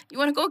like, you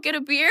want to go get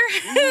a beer?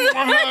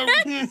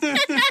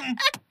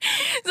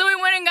 So we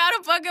went and got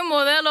a fucking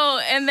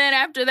Modelo, and then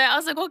after that, I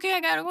was like, okay,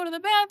 I gotta go to the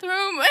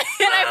bathroom. And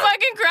I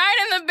fucking cried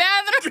in the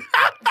bathroom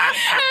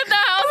at the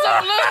House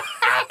of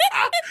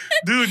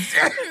Blues. Dude,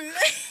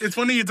 it's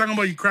funny you're talking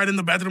about you cried in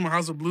the bathroom at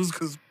House of Blues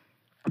because...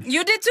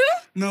 You did too?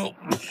 No.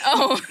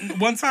 Oh.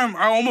 One time,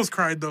 I almost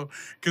cried, though,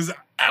 because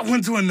I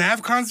went to a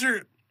Nav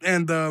concert,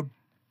 and I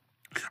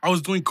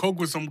was doing coke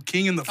with some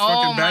king in the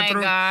fucking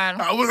bathroom. Oh, my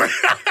God. I was like...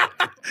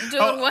 Dude,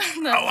 what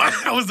the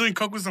I was doing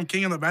coke with some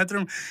king in the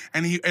bathroom,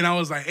 and I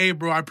was like, "Hey,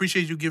 bro, I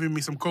appreciate you giving me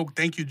some coke.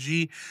 Thank you,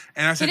 G."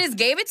 And I said, "He just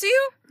gave it to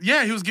you?"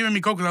 Yeah, he was giving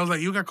me coke. And I was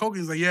like, you got coke?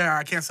 He's like, yeah,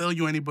 I can't sell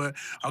you any, but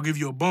I'll give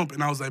you a bump.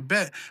 And I was like,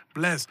 bet,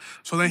 bless.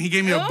 So then he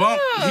gave me a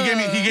bump.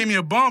 He gave me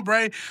a bump,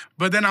 right?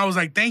 But then I was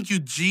like, thank you,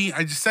 G.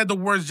 I just said the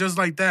words just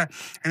like that.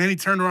 And then he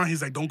turned around.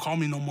 He's like, don't call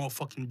me no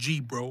motherfucking G,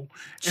 bro.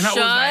 And I was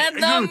like,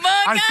 dude,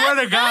 I swear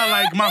to God,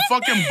 like my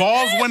fucking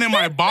balls went in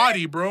my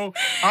body, bro.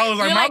 I was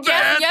like, You're my like,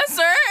 bad. Yes,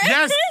 sir.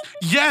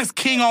 Yes,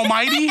 King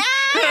Almighty.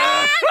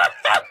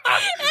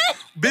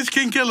 Bitch,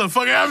 King Killer.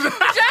 Fuck it.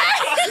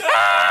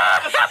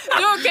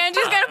 Dude,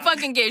 Kenji's gonna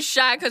fucking get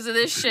shot because of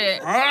this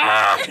shit.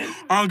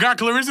 God,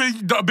 Clarissa,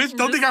 bitch,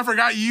 don't think I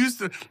forgot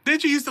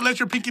didn't you used to let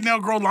your pinky nail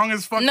grow long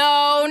as fuck?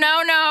 No,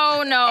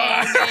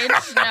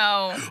 bitch,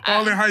 no.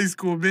 All in high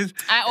school, bitch.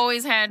 I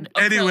always had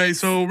Anyway,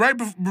 so right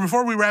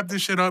before we wrap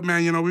this shit up,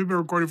 man, you know, we've been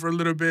recording for a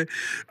little bit.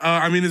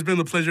 I mean, it's been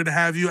a pleasure to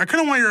have you. I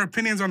kind of want your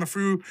opinions on a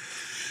few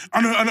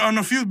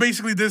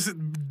basically this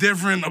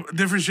different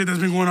shit that's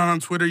been going on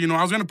Twitter. You know,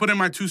 I was gonna put in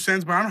my 2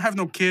 cents, but I don't have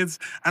no kids.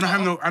 I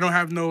don't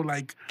have no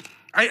like.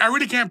 I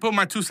really can't put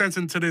my 2 cents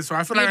into this, so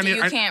I feel like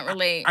you can't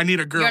relate. I need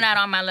a girl. You're not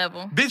on my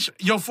level. Bitch,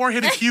 your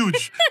forehead is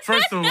huge,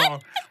 first of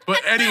all.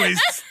 But anyways,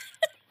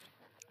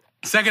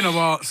 second of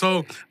all,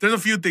 so there's a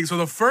few things. So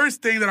the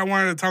first thing that I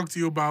wanted to talk to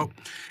you about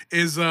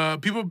is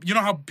people, you know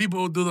how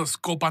people do the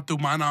Scopa tu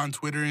mana on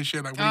Twitter and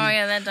shit? Like,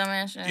 yeah, that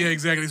dumbass shit. Yeah,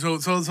 exactly. So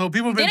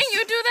people been... Didn't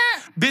you do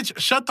that? Bitch,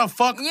 shut the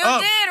fuck up. You did,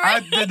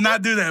 right? I did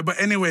not do that.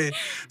 But anyway,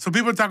 so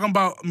people are talking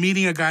about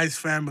meeting a guy's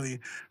family.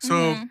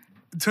 So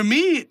to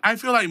me, I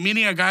feel like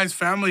meeting a guy's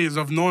family is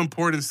of no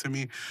importance to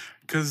me.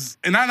 Cause,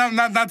 and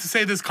not to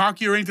say this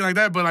cocky or anything like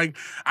that, but like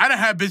I done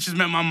had bitches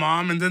met my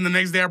mom, and then the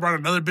next day I brought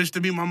another bitch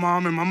to meet my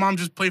mom, and my mom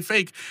just play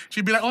fake.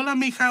 She'd be like, "Hola,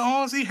 mija,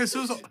 oh, sí,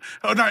 Jesús."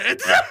 Oh no, What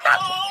the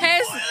fuck?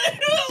 Wait,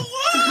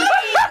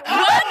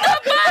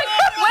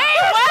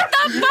 what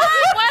the fuck?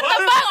 What the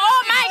fuck?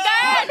 Oh my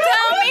God!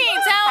 Tell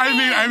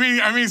me.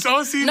 I mean,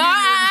 so see.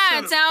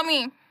 No, tell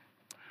me.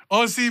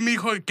 Oh, see,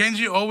 mijo,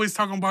 Kenji always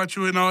talking about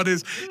you and all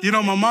this. You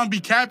know, my mom be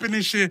capping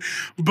and shit.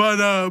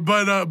 But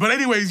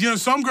anyways, you know,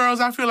 some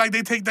girls, I feel like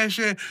they take that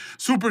shit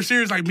super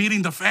serious, like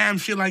meeting the fam,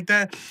 shit like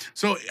that.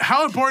 So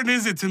how important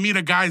is it to meet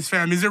a guy's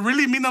fam? Is it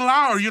really mean a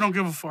lot, or you don't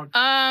give a fuck?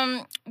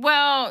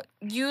 Well,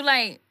 you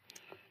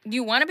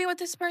want to be with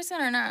this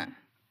person or not?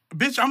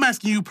 Bitch, I'm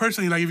asking you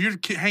personally, like, if you're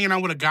hanging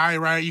out with a guy,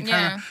 right, you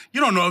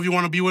don't know if you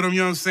want to be with him, you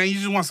know what I'm saying? You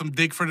just want some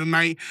dick for the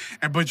night,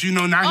 but you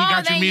know, now he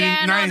got you meeting.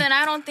 Then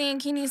I don't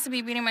think he needs to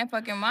be beating my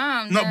fucking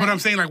mom. No, but I'm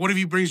saying, like, what if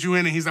he brings you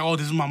in and he's like, oh,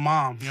 this is my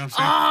mom, you know what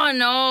I'm saying?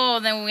 Oh, no,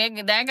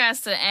 then that got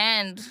to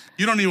end.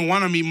 You don't even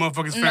want to meet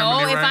motherfuckers'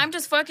 family, right? No, if I'm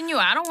just fucking you,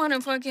 I don't want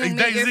to fucking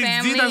meet your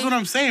family. That's what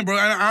I'm saying, bro.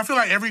 I feel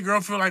like every girl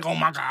feel like, oh,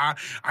 my God,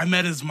 I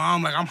met his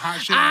mom, like, I'm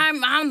hot shit.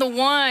 I'm the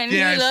one.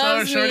 Yeah, he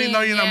loves sure, me.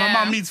 No, you know, my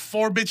mom meets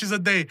 4 bitches a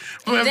day.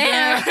 Damn.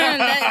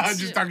 I'm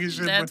just talking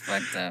shit. That's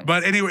fucked up.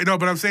 But anyway, no,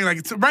 but I'm saying, like,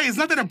 it's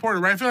not that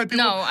important, right? I feel like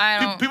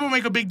people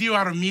make a big deal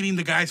out of meeting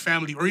the guy's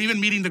family or even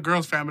meeting the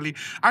girl's family.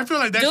 I feel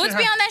like that dudes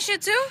be on that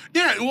shit too?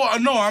 Yeah, well,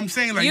 no, I'm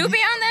saying, like... You be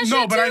on that shit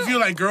No, but too? I feel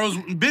like girls...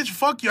 Bitch,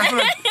 fuck you. I feel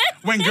like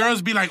when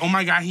girls be like, oh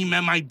my God, he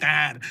met my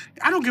dad.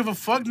 I don't give a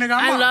fuck, nigga.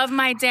 I love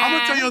my dad. I'm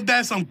gonna tell your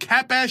dad some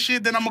cap-ass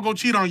shit, then I'm gonna go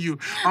cheat on you.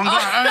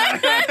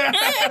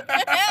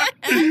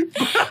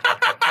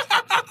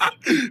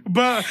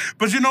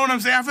 But you know what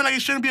I'm saying? I feel like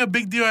it shouldn't be a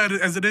big deal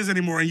as it is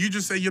anymore. And you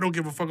just say you don't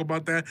give a fuck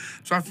about that.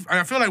 So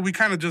I feel like we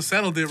kind of just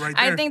settled it right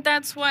there. I think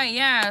that's why,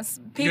 yes.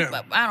 People,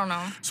 yeah. I don't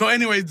know. So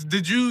anyways,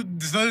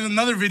 there's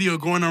another video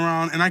going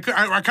around, and I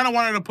kind of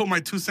wanted to put my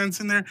 2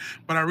 cents in there,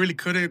 but I really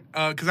couldn't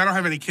because I don't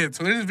have any kids.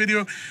 So there's this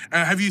video,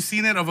 have you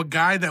seen it, of a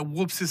guy that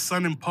whoops his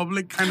son in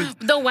public? Kind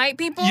of the white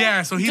people?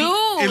 Yeah, so Dude.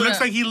 It looks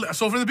like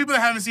so for the people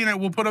that haven't seen it,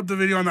 we'll put up the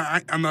video on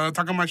the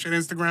Talking About Shit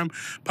Instagram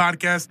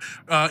podcast,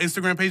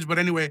 Instagram page. But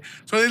anyway,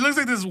 so it looks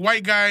like this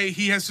white guy,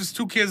 he has just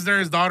 2 kids there,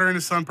 his daughter and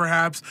his son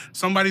perhaps.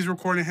 Somebody's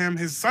recording him.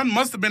 His son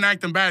must have been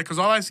acting bad because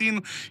all I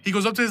seen, he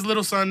goes up to his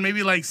little son,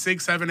 maybe like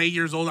 6, 7, 8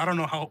 years old. I don't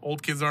know how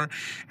old kids are.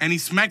 And he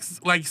smacks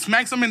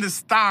him in the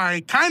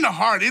thigh kind of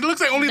hard. It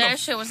looks like only that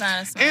shit was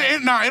not a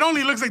smack. It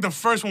only looks like the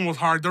first one was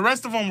hard. The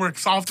rest of them were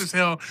soft as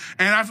hell.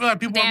 And I feel like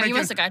people are making... you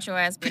must have got your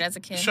ass beat as a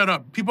kid. Shut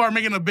up. People are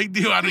making a big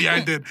deal out of it. Yeah,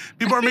 I did.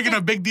 People are making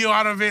a big deal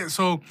out of it.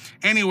 So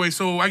anyway,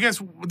 so I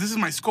guess this is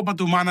my Scopa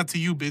tu mana to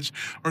you, bitch,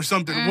 or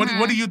something. Mm-hmm.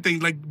 What do you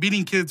think? Like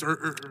beating kids or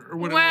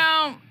whatever?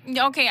 Well,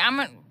 okay,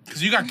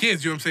 because you got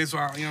kids, you know what I'm saying? So,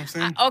 you know what I'm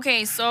saying?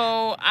 Okay,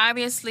 so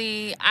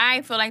obviously,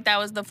 I feel like that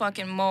was the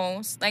fucking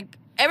most. Like,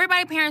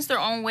 everybody parents their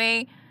own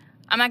way.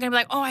 I'm not gonna be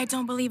like, oh, I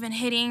don't believe in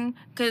hitting,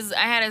 because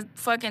I had to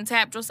fucking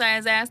tap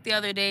Josiah's ass the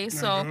other day.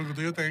 So,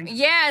 do your thing.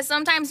 Yeah,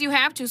 sometimes you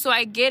have to, so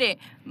I get it.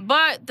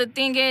 But the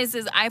thing is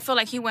I feel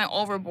like he went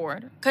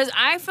overboard. Because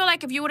I feel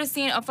like if you would have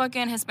seen a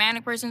fucking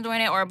Hispanic person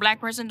doing it or a black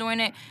person doing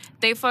it,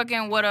 they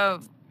fucking would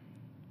have,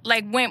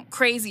 like, went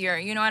crazier.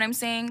 You know what I'm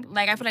saying?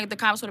 Like, I feel like the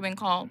cops would have been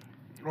called.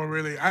 Oh,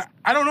 really? I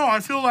don't know. I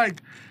feel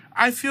like...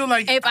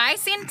 If I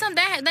seen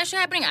that shit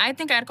happening, I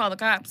think I'd call the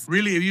cops.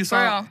 Really? If you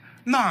saw...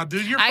 Nah,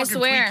 dude, you're I fucking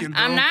swear, tweaking,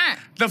 bro. I'm not.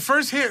 The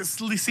first hit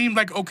seemed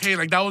like okay,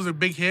 like that was a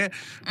big hit,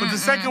 but the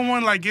second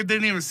one, like it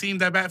didn't even seem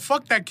that bad.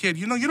 Fuck that kid.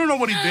 You know, you don't know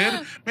what he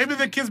did. Maybe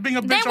the kid's being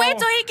a bitch. Then wait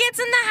till he gets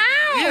in the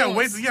house. Yeah,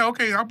 wait. Yeah,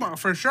 okay.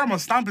 For sure, I'm gonna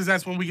stomp his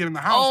ass when we get in the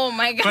house. Oh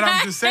my God. But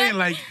I'm just saying,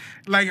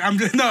 I'm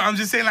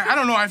just saying, like, I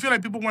don't know. I feel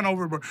like people went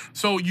overboard.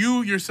 So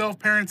you yourself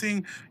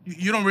parenting,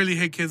 you don't really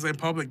hit kids in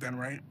public, then,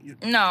 right?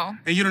 No.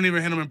 And you don't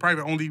even hit them in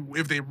private, only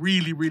if they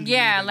really, really.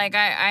 Yeah, need it. like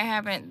I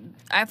haven't.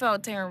 I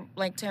felt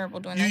terrible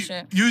doing that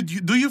shit. You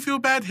do you feel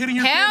bad hitting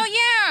your Hell kid?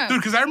 yeah, dude.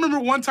 Because I remember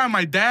one time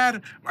my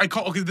dad,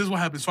 okay, this is what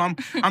happened. So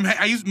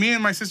me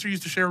and my sister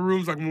used to share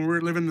rooms like when we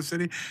were living in the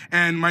city,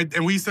 and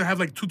we used to have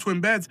like 2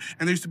 twin beds,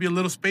 and there used to be a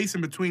little space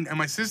in between. And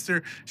my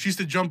sister, she used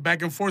to jump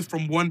back and forth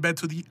from one bed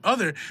to the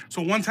other.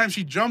 So one time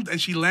she jumped and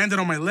she landed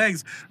on my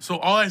legs. So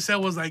all I said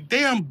was like,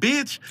 "Damn,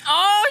 bitch."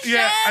 Oh shit.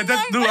 Yeah,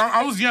 dude,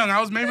 I was young.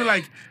 I was maybe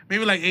like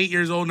 8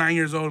 years old, 9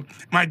 years old.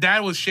 My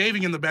dad was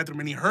shaving in the bathroom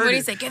and he heard it. What did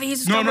he say? Get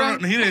these. No.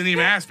 He didn't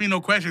even ask me no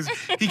questions.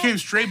 He came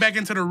straight back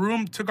into the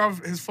room, took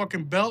off his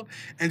fucking belt,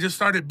 and just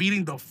started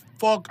beating the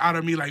fuck out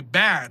of me like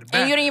bad.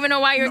 And you didn't even know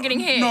why you were getting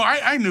hit. No,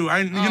 I knew.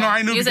 I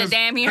knew. You said,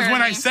 "Damn, he heard Because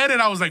when me." I said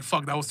it, I was like,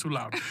 "Fuck, that was too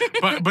loud."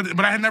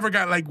 but I had never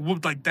got like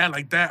whooped like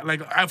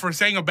that, for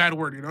saying a bad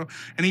word, you know.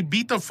 And he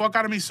beat the fuck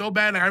out of me so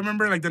bad. Like, I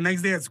remember like the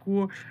next day at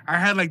school, I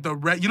had like the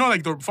red,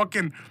 like the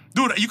fucking.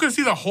 Dude, you could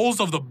see the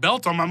holes of the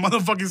belt on my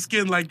motherfucking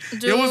skin. Like,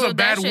 Dude, it was a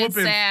bad that shit's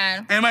whooping.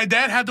 sad. And my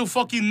dad had the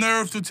fucking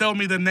nerve to tell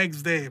me the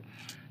next day.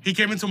 He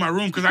came into my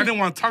room because I didn't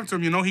want to talk to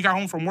him, you know. He got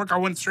home from work. I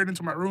went straight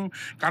into my room.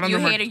 Got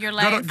hated your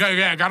life.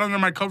 Got under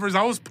my covers.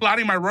 I was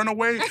plotting my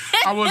runaway.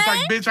 I was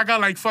like, bitch, I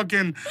got like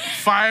fucking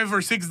 $5 or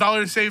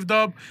 $6 saved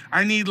up.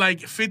 I need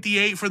like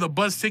 58 for the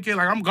bus ticket.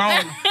 Like, I'm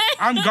gone.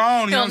 I'm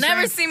gone. You know He'll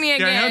never see me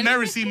again. Yeah, he'll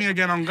never see me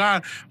again, on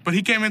God. But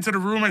he came into the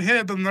room and he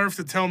had the nerve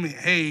to tell me,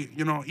 hey,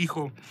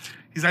 hijo,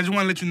 I just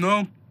want to let you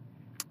know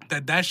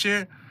that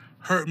shit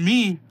hurt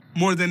me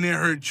more than it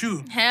hurt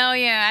you. Hell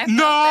yeah. I felt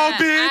No, that.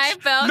 bitch. I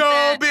felt no,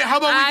 that. bitch. How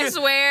about I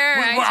swear.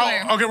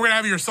 Okay, we're going to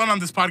have your son on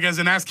this podcast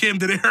and ask him,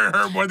 did it hurt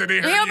her more than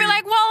it hurt you? He'll be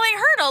like, well, it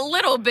hurt a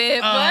little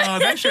bit, but...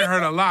 that shit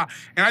hurt a lot.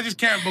 And I just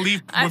can't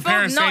believe when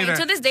parents say that.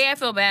 To this day, I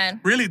feel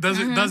bad. Really? Does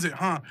it,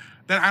 huh?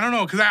 Then I don't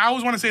know, because I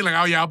always want to say, like,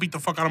 oh, yeah, I'll beat the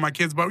fuck out of my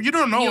kids, but you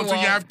don't know until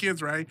you have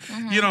kids, right?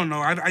 You don't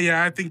know.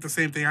 I think the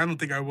same thing. I don't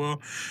think I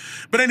will.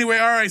 But anyway,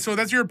 all right, so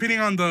that's your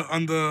opinion on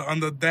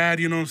the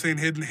dad, you know what I'm saying,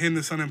 hitting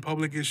the son in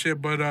public and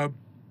shit, but...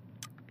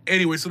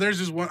 Anyway, so there's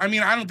this one. I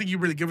mean, I don't think you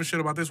really give a shit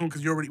about this one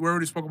because we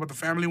already spoke about the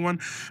family one.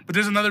 But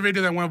there's another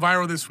video that went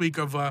viral this week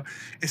of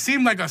it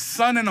seemed like a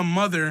son and a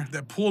mother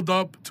that pulled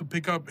up to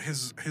pick up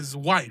his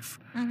wife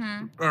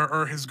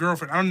or his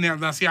girlfriend. I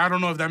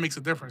don't know if that makes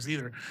a difference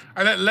either.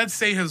 Let's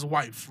say his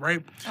wife,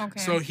 right? Okay.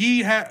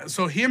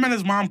 So him and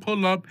his mom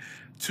pull up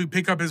to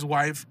pick up his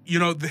wife.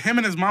 Him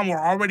and his mom were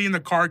already in the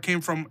car, came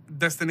from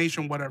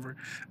destination, whatever.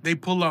 They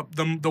pull up.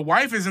 The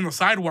wife is in the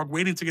sidewalk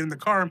waiting to get in the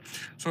car.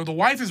 So the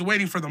wife is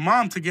waiting for the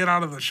mom to get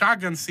out of the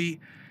shotgun seat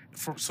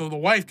so the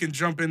wife can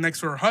jump in next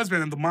to her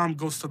husband and the mom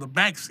goes to the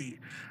back seat.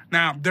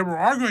 Now, they were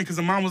arguing because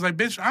the mom was like,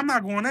 bitch, I'm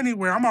not going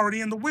anywhere. I'm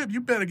already in the whip. You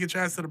better get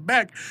your ass to the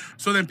back.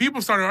 So then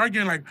people started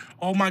arguing like,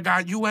 oh, my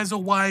God, you as a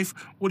wife,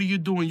 what are you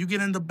doing? You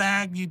get in the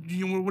back.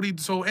 What do you...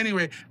 So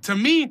anyway, to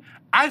me,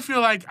 I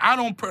feel like I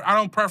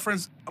don't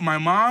preference my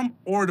mom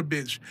or the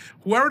bitch.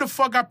 Whoever the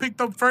fuck got picked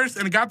up first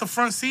and got the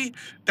front seat,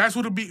 that's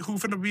who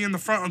finna be in the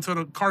front until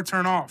the car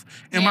turn off,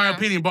 in my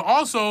opinion. But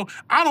also,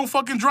 I don't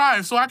fucking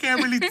drive, so I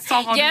can't really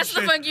talk on this shit. Yes,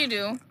 the fuck you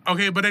do.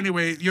 Okay, but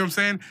anyway, you know what I'm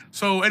saying?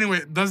 So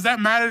anyway, does that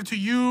matter to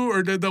you,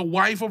 or did the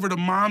wife over the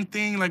mom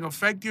thing like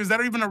affect you? Is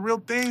that even a real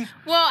thing?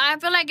 Well, I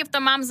feel like if the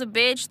mom's a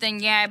bitch, then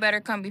yeah, I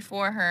better come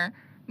before her.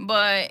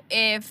 But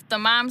if the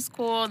mom's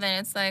cool, then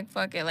it's like,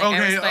 fuck it. Like,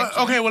 I respect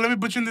you. Okay, well, let me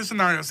put you in this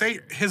scenario. Say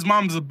his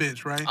mom's a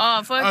bitch, right?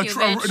 Oh, fuck you,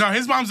 bitch. No,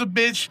 his mom's a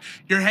bitch.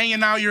 You're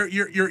hanging out.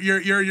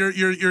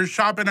 You're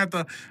shopping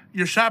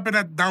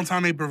at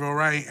downtown Naperville,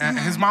 right? And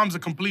his mom's a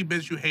complete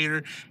bitch. You hate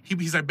her.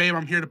 He's like, babe,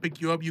 I'm here to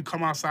pick you up. You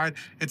come outside.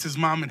 It's his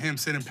mom and him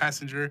sitting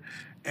passenger.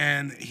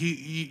 And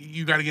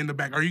you got to get in the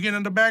back. Are you getting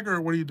in the back,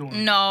 or what are you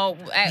doing? No.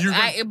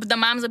 The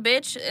mom's a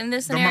bitch in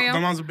this scenario?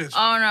 The mom's a bitch.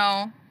 Oh,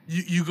 no.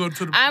 You go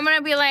to the... I'm going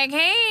to be like,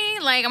 hey,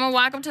 like, I'm going to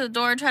walk up to the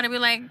door and try to be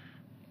like...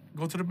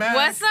 Go to the back.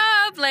 What's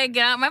up? Like,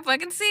 get out my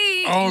fucking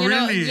seat. Oh,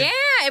 really? Yeah,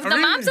 if the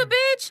mom's a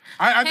bitch,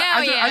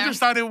 I just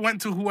thought it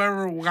went to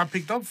whoever got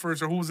picked up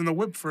first or who was in the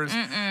whip first.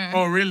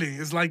 Oh, really?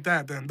 It's like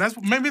that then.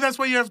 Maybe that's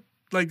why you have,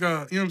 like, you know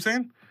what I'm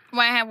saying?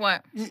 Why I have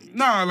what?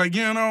 Nah, like,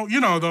 you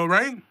know though,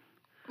 right?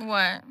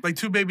 What? Like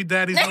 2 baby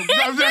daddies. I was fucking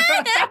waiting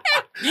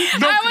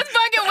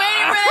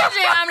for that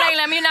shit. I'm like,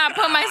 let me not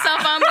put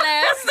myself on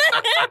blast.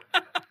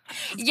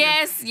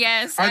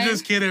 Yes. I'm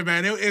just kidding,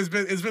 man.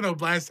 It's been a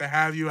blast to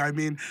have you. I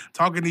mean,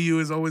 talking to you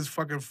is always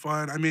fucking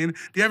fun. I mean, do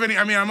you have any...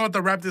 I mean, I'm about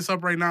to wrap this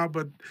up right now,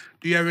 but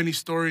do you have any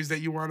stories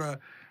that you want to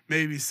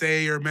maybe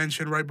say or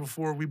mention right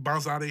before we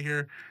bounce out of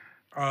here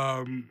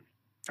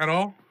at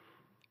all?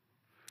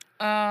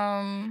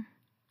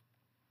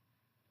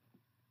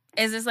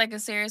 Is this like a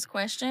serious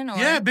question? Or?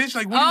 Yeah, bitch.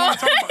 Like, what do you want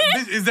to talk about?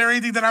 Bitch, is there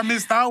anything that I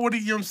missed out? You know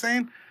what I'm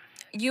saying?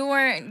 You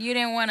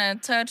didn't want to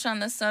touch on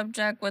the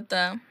subject with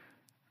the...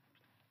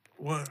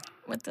 What?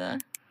 With the...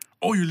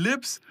 Oh, your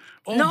lips?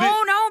 Oh, no,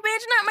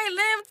 bitch, not my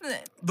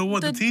lips. The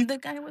what, the teeth? The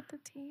guy with the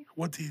teeth.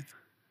 What teeth?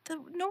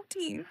 No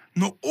teeth.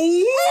 No.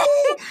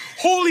 Oh,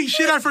 holy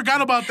shit! I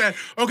forgot about that.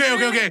 Okay.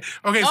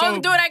 Oh, So,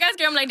 dude, I got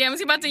scared. I'm like, damn, is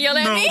he about to yell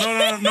at me?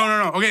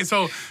 No. Okay,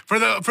 so for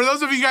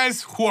those of you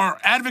guys who are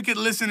advocate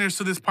listeners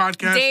to this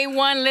podcast, Day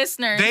one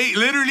listeners.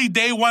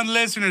 Day one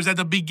listeners. At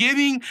the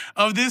beginning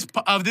of this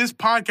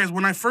podcast,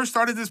 when I first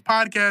started this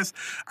podcast,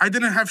 I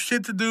didn't have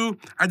shit to do.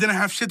 I didn't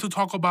have shit to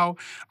talk about.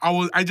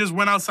 I just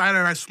went outside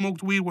and I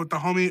smoked weed with the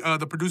homie,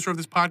 the producer of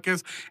this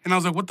podcast, and I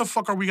was like, what the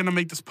fuck are we gonna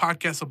make this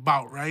podcast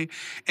about, right?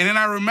 And then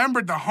I remembered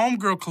the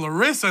homegirl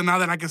Clarissa, now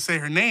that I can say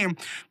her name,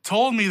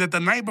 told me that the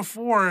night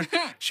before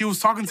she was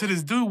talking to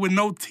this dude with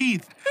no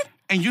teeth.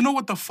 And you know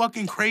what the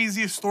fucking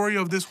craziest story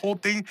of this whole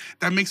thing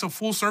that makes a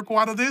full circle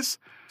out of this?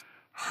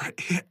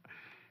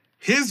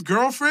 His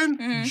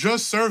girlfriend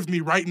just served me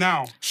right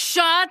now.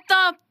 Shut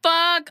the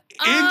fuck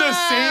up. In the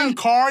same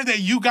car that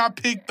you got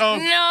picked up.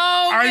 No,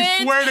 I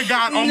bitch. swear to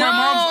God, on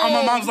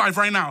my mom's life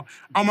right now.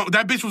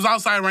 That bitch was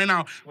outside right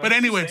now. But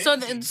anyway. Why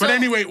didn't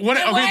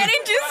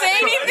you say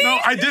anything? No,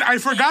 I did. I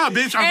forgot,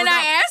 bitch. I forgot.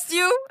 I asked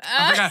you.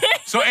 I forgot.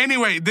 So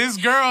anyway, this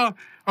girl.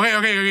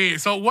 Okay.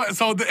 So what?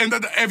 So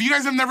if you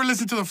guys have never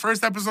listened to the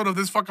first episode of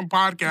this fucking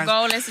podcast,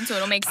 go listen to it.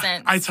 It'll make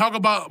sense. I talk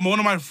about one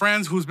of my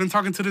friends who's been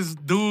talking to this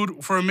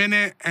dude for a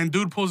minute, and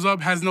dude pulls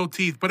up, has no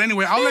teeth. But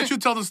anyway, I'll let you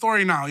tell the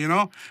story now. You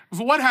know,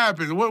 so what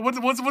happened?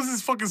 What's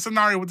this fucking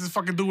scenario with this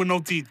fucking dude with no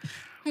teeth?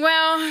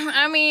 Well,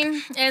 I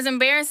mean, as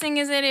embarrassing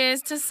as it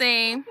is to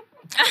say,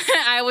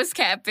 I was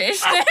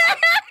catfished.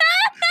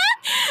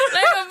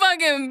 Like a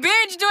fucking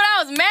bitch, dude.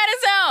 I was mad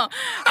as hell.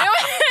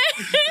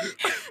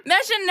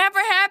 That should never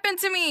happen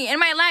to me in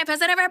my life. Has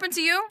that ever happened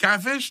to you?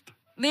 Catfished?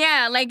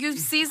 Yeah, like you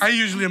see. I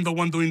usually am the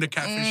one doing the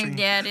catfishing.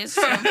 Yeah, it is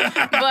true.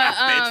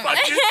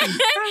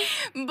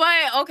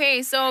 But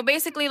okay, so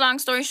basically, long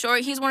story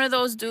short, he's one of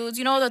those dudes.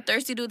 You know the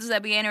thirsty dudes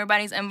that be in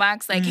everybody's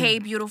inbox, like, "Hey,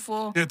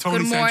 beautiful, yeah, Tony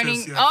good morning."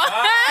 Sanchez, yeah.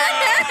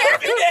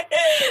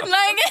 Oh,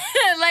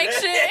 like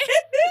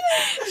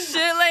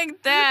shit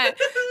like that.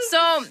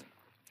 So,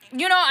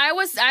 you know,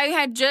 I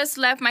had just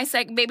left my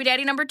baby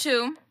daddy number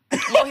 2.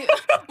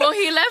 Well,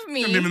 he left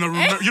me. You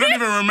don't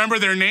even remember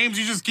their names.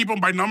 You just keep them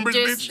by numbers,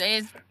 bitch.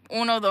 It's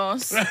uno,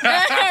 dos.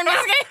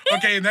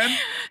 Okay, and then?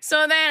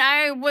 So then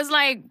I was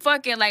like,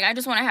 fuck it. Like, I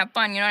just want to have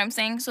fun. You know what I'm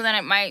saying? So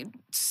then my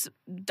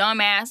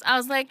dumb ass, I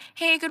was like,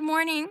 hey, good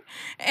morning.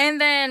 And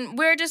then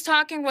we were just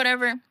talking,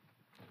 whatever.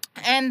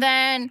 And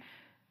then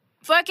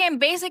fucking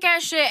basic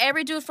ass shit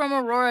every dude from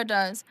Aurora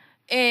does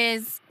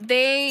is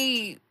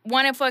they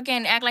want to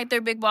fucking act like they're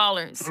big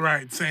ballers.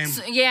 Right, same.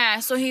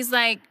 So he's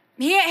like,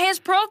 his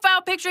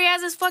profile picture, he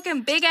has this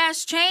fucking big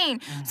ass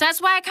chain. So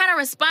that's why I kind of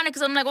responded,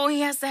 because I'm like, oh,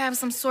 he has to have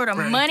some sort of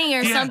money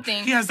or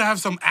something. He has to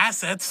have some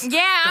assets.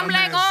 Yeah, I'm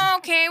like, oh,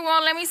 okay,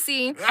 well, let me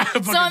see.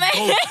 That's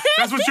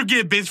what you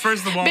get, bitch,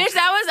 first of all. Bitch,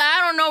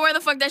 I don't know where the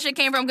fuck that shit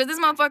came from, because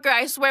this motherfucker,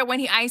 I swear, when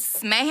I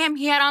met him,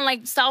 he had on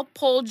like South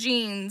Pole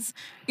jeans.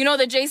 You know,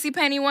 the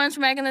JCPenney ones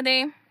from back in the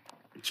day?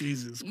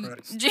 Jesus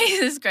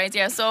Christ,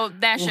 yeah. So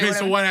that shit. Okay,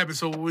 so what happened?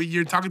 So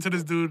you're talking to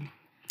this dude.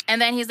 And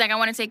then he's like, I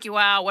want to take you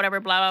out, whatever,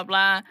 blah, blah,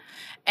 blah.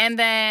 And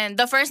then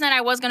the first night I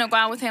was going to go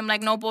out with him,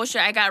 like, no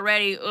bullshit, I got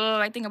ready. Ugh,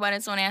 I think about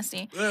it, so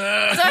nasty. So then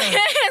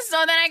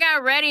I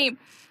got ready. And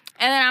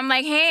then I'm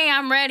like, hey,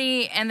 I'm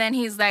ready. And then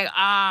he's like,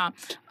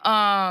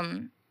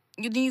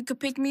 you think you could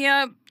pick me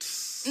up?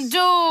 Dude,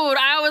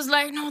 I was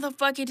like, no, the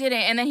fuck he didn't.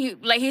 And then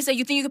he said,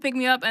 you think you could pick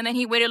me up? And then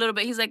he waited a little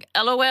bit. He's like,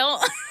 LOL.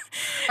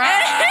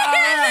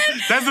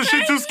 That's the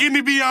shit too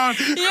skinny be on.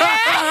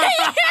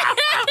 Yeah.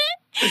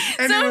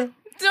 Anyway.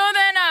 So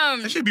then,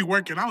 that should be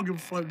working. I don't give a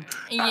fuck.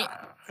 Yeah.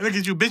 Look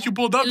at you, bitch. You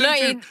pulled up,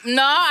 didn't you?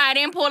 No, I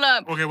didn't pull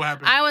up. Okay, what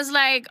happened? I was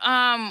like,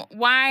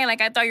 why?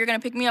 Like, I thought you were going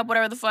to pick me up,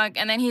 whatever the fuck.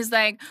 And then he's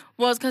like,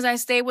 well, it's because I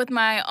stayed with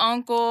my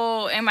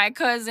uncle and my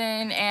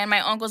cousin, and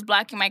my uncle's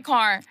blocking my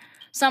car.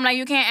 So I'm like,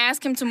 you can't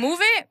ask him to move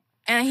it?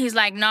 And he's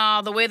like,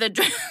 no, the way the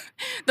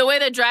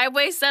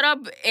driveway's set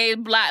up is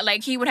black.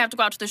 Like, he would have to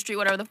go out to the street,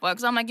 whatever the fuck.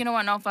 So I'm like, you know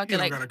what? No, fuck it.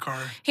 Like, got a car.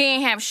 He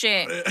ain't have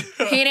shit.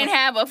 He didn't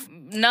have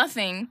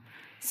nothing.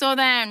 So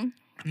then...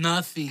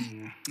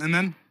 Nothing. And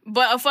then?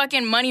 But a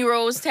fucking Money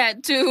Rose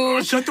tattoo.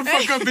 Oh, shut the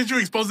fuck up, bitch. You're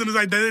exposing his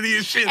identity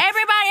and shit.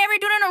 Every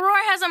dude in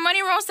Aurora has a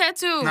Money Rose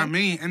tattoo. Not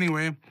me,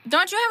 anyway.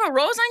 Don't you have a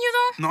rose on you,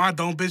 though? No, I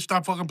don't, bitch.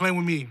 Stop fucking playing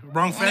with me.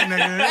 Wrong fat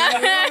nigga.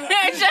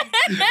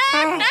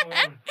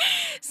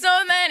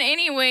 So then,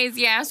 anyways,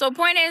 yeah. So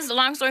point is,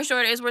 long story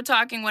short is we're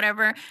talking,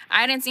 whatever.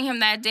 I didn't see him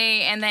that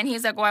day. And then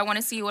he's like, oh, I want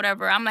to see you,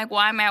 whatever. I'm like,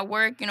 well, I'm at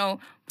work. You know,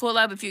 pull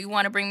up if you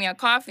want to bring me a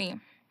coffee.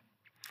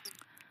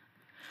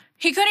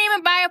 He couldn't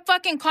even buy a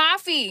fucking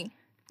coffee.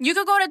 You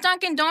could go to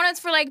Dunkin'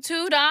 Donuts for like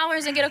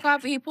 $2 and get a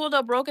coffee. He pulled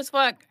up broke as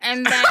fuck.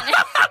 And then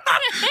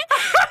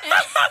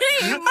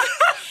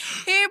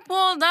he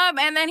pulled up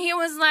and then he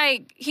was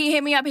like, he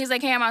hit me up. He's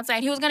like, hey, I'm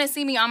outside. He was going to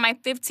see me on my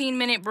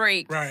 15-minute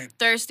break. Right.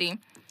 Thirsty.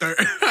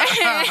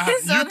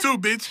 You too,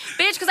 bitch.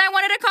 Bitch, because I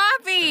wanted a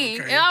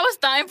coffee. Okay. I was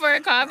dying for a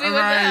coffee. What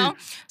the hell?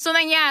 So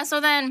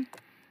then,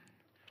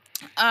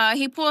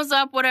 he pulls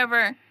up,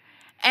 whatever.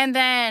 And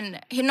then,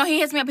 he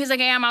hits me up. He's like,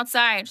 hey, I'm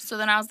outside. So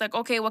then I was like,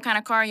 okay, what kind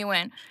of car are you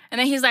in? And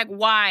then he's like,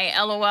 why?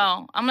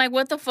 LOL. I'm like,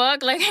 what the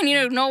fuck? Like, I need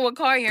to know what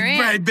car you're in.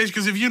 Right, bitch,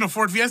 because if you're in a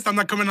Ford Fiesta, I'm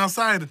not coming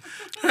outside.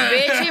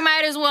 Bitch, he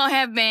might as well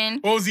have been.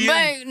 What was he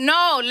in?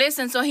 No,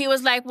 listen. So he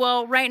was like,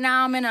 well, right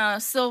now I'm in a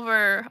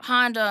silver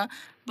Honda.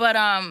 But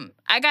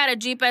I got a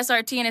Jeep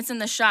SRT and it's in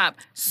the shop.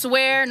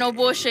 Swear, no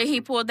bullshit,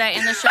 he pulled that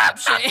in the shop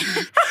shit.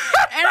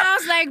 And I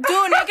was like,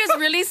 dude, niggas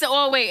really say,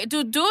 oh, wait,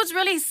 do dudes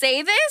really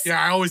say this?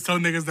 Yeah, I always tell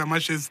niggas that my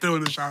shit's still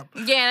in the shop.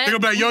 Yeah. They're gonna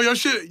be like, yo,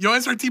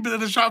 SRT been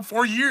in the shop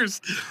 4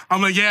 years.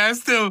 I'm like, yeah,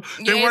 it's still.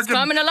 It's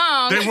coming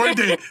along.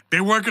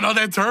 They working on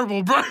that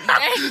turbo, bro.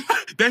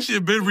 That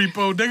shit been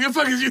repo. Nigga,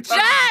 fuck is you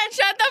talking?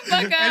 Shut the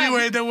fuck up.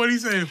 Anyway, then what he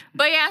say?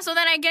 But yeah, so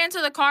then I get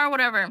into the car,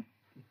 whatever.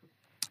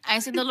 I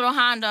see the little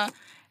Honda.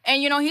 And,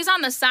 he's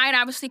on the side,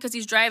 obviously, because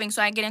he's driving.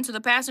 So I get into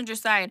the passenger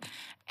side.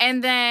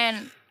 And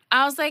then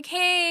I was like,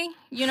 hey,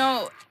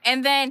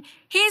 and then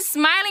he's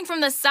smiling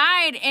from the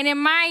side. And in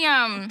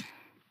my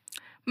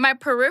my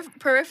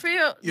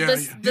peripheral, the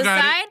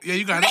side. Yeah,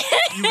 you got it.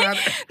 You got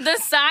it. The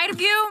side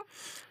view,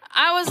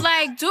 I was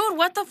like, dude,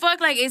 what the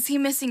fuck? Like, is he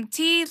missing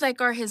teeth? Like,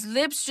 are his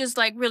lips just,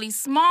 like, really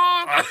small?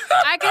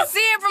 I can see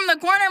it from the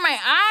corner of my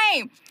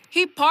eye.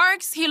 He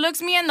parks. He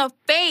looks me in the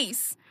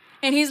face.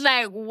 And he's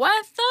like,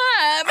 what's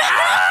up?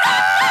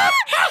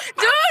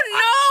 Dude,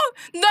 no.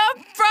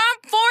 The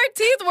front 4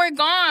 teeth were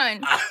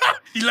gone.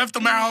 He left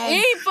them at home.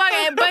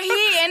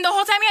 And the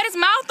whole time he had his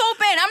mouth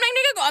open. I'm like,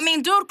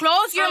 nigga, dude,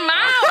 close your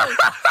mouth.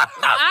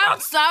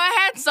 I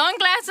had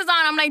sunglasses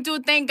on. I'm like,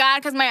 dude, thank God,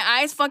 because my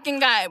eyes fucking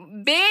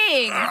got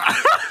big.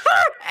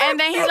 And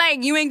then he's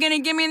like, you ain't gonna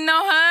give me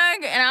no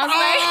hug? And I was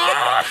like,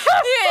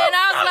 yeah. And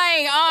I was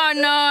like, oh,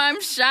 no,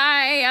 I'm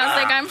shy. I was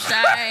like, I'm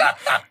shy.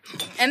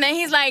 And then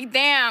he's like,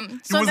 damn.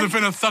 So he wasn't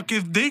finna suck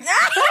his dick?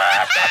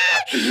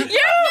 You're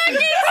fucking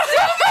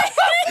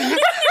stupid.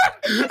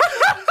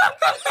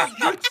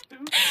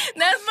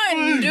 That's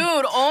my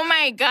dude. Oh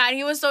my God,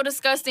 he was so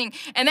disgusting.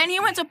 And then he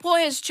went to pull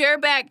his chair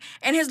back,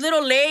 and his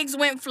little legs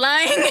went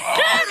flying.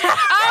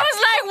 I was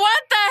like,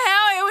 what the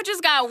hell? It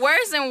just got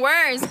worse and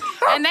worse.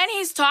 And then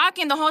he's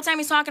talking. The whole time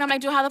he's talking, I'm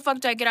like, dude, how the fuck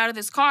do I get out of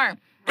this car?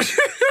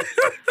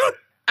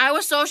 I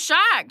was so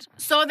shocked.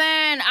 So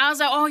then I was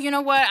like, oh, you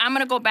know what? I'm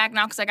going to go back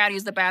now because I got to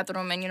use the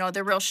bathroom. And,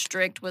 they're real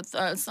strict with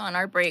us on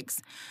our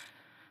breaks.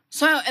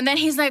 And then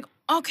he's like,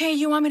 okay,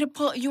 you want me to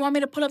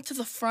pull up to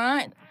the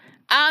front?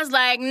 I was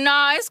like,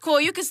 no, it's cool.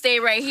 You can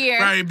stay right here.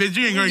 Right, bitch,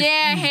 you ain't gonna...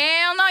 Yeah,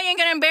 hell no, you ain't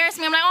gonna embarrass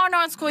me. I'm like, oh,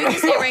 no, it's cool. You can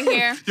stay right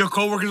here. Your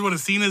coworkers would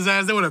have seen his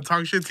ass. They would have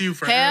talked shit to you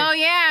forever. Hell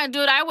yeah,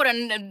 dude.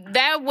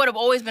 That would have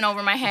always been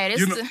over my head.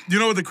 You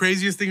know what the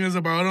craziest thing is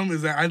about him?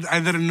 Is that I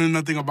didn't know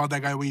nothing about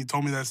that guy when you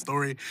told me that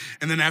story.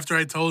 And then after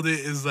I told it,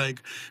 is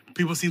like,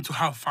 people seem to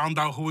have found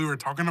out who we were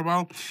talking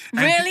about.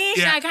 And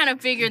really? Yeah. I kind of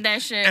figured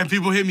that shit. And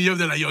people hit me up.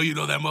 They're like, yo,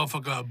 that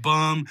motherfucker a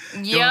bum.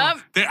 Yep.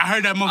 I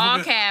heard that motherfucker.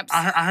 All caps.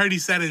 I heard he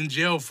sat in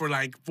jail for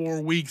like 4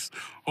 weeks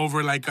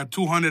over like a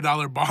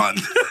 $200 bond.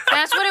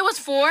 That's what it was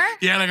for?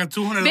 Yeah, like a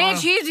 $200.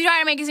 Bitch, he tried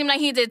to make it seem like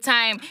he did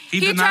time.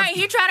 He tried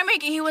to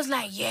make it, he was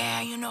like,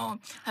 yeah,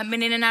 I've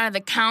been in and out of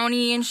the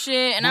county and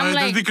shit. And I'm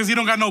like... That's because he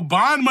don't got no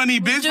bond money,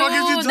 bitch.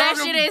 Dude, that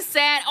shit is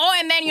sad. Oh,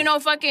 and then,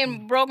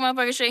 fucking broke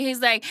motherfucking shit. He's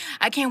like,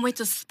 I can't wait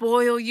to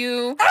spoil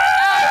you.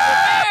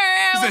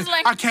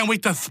 I can't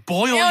wait to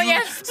spoil you. Oh,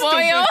 yeah,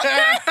 spoil.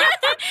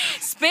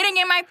 Spitting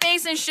in my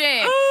face and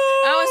shit.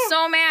 I was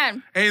so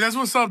mad. Hey, that's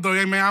what's up, though.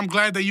 Hey, man, I'm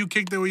glad that you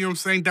kicked it, you know what I'm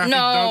saying? Daffy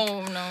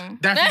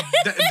Duck.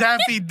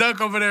 Daffy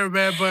Duck over there,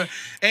 man. But,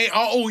 hey,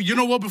 you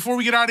know what? Before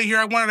we get out of here,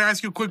 I wanted to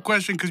ask you a quick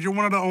question because you're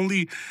one of the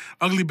only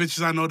ugly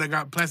bitches I know that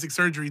got plastic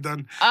surgery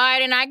done. I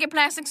did not get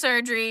plastic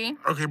surgery.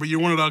 Okay, but you're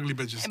one of the ugly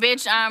bitches.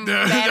 Bitch, I'm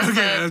bad.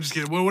 Okay, I'm just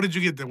kidding. What did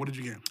you get then? What did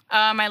you get?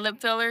 My lip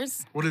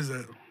fillers. What is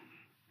that?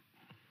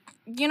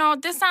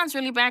 This sounds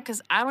really bad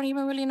because I don't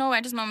even really know.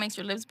 I just know it makes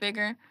your lips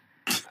bigger.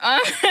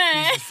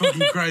 Jesus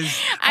fucking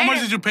Christ. How much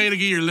did you pay to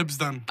get your lips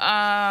done?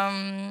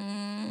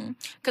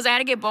 Because I had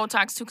to get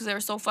Botox too because they were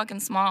so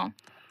fucking small.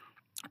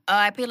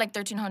 I paid like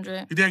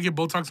 $1,300. You think I get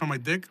Botox on my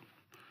dick?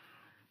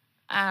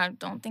 I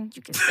don't think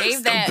you can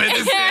save that.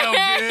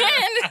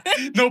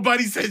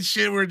 Nobody said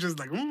shit. We're just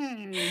like,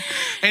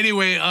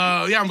 Anyway,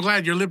 yeah, I'm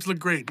glad your lips look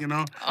great, Oh. You know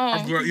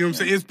what I'm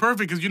saying? It's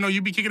perfect because,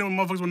 you be kicking it with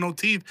motherfuckers with no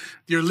teeth.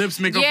 Your lips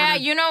make up for Yeah,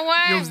 you know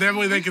what? That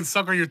way they can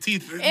suck on your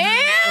teeth. Ew,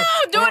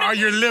 dude. Or on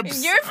your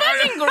lips. You're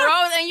fucking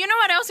gross. And you know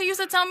what else he used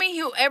to tell me?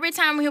 Every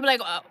time he'll be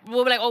like,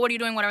 we'll be like, oh, what are you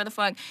doing? Whatever the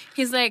fuck.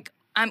 He's like,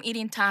 I'm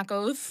eating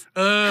tacos.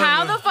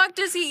 How the fuck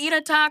does he eat a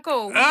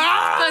taco?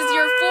 Because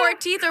your 4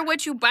 teeth are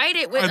what you bite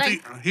it with.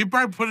 He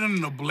probably put it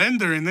in a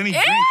blender and then he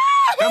drink.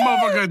 That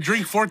motherfucker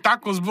drink 4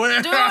 tacos, boy.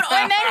 Dude,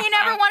 and then he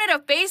never wanted to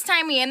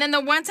FaceTime me. And then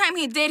the one time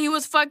he did, he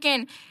was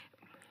fucking...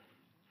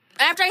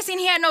 After I seen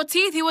he had no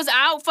teeth, he was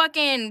out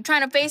fucking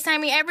trying to FaceTime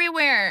me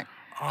everywhere.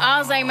 I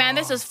was like, man,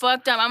 this is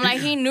fucked up. I'm like,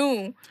 he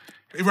knew.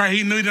 Right,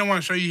 he knew he didn't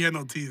want to show you he had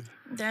no teeth.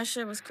 That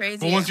shit was crazy.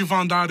 But once you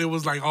found out, it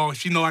was like, oh,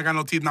 she know I got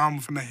no teeth. Now I'm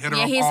finna hit her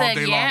up all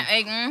day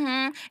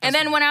long. And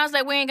then when I was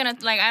like, we ain't gonna,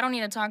 like, I don't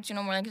need to talk to you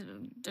no more. Like,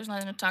 there's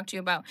nothing to talk to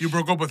you about. You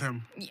broke up with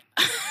him.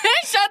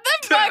 Shut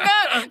the fuck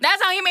up.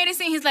 That's how he made it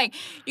seem. He's like,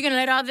 you gonna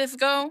let all this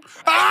go? And then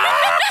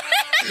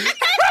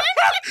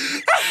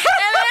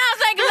I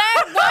was like,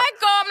 let what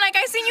go? I'm like,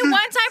 I seen you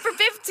one time for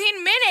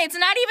 15 minutes.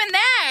 Not even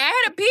that. I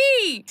had to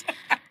pee.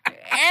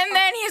 And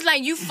then he's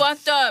like, you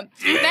fucked up.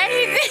 Then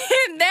he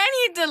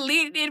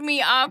deleted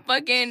me off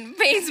fucking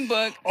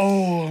Facebook.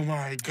 Oh,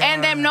 my God.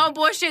 And then, no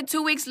bullshit,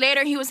 2 weeks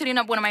later, he was hitting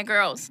up one of my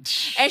girls.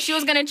 And she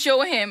was going to chill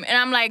with him. And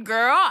I'm like,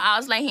 girl, I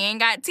was like, he ain't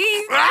got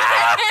teeth. And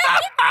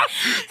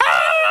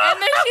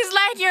then she's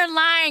like, you're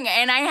lying.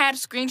 And I had a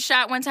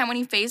screenshot one time when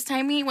he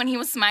FaceTimed me when he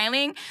was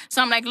smiling.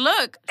 So I'm like,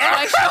 look. So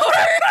I showed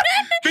her.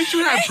 Bitch,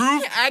 you had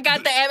proof? I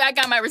got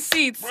my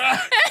receipts.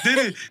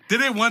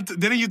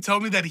 Didn't you tell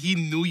me that he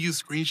knew you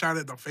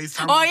screenshotted the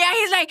FaceTime? Oh, yeah.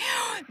 He's like,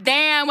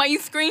 damn, why you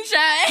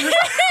screenshot?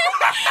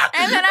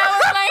 And then I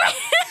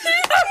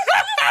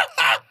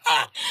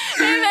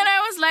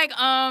was like,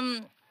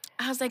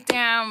 I was like,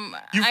 damn,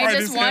 I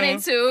just wanted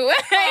to.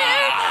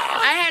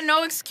 I had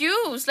no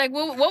excuse. Like,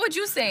 what would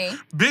you say?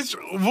 Bitch,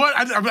 what?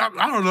 I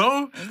don't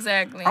know.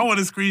 Exactly. I want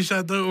to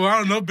screenshot though. Well, I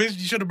don't know, bitch.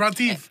 You should have brought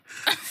teeth.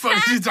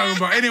 Fuck you talking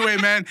about. Anyway,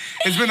 man,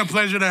 it's been a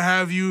pleasure to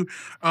have you.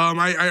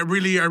 I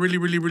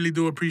really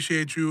do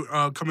appreciate you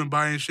coming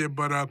by and shit.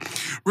 But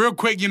real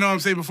quick, you know what I'm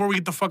saying? Before we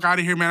get the fuck out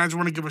of here, man, I just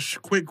want to give a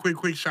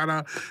quick shout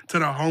out to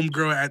the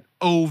homegirl at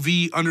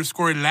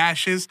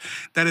OV_lashes.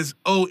 That is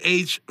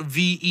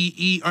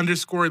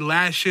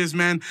OHVEE_lashes,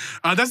 man.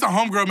 That's the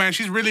homegirl, man.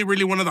 She's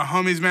really one of the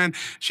homies, man.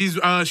 She's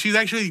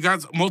actually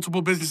got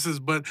multiple businesses,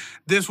 but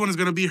this one is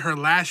gonna be her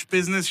lash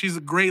business. She's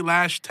a great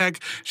lash tech.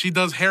 She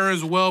does hair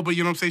as well, but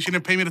you know what I'm saying? She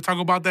didn't pay me to talk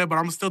about that, but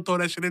I'm gonna still throw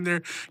that shit in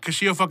there because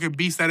she a fucking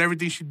beast at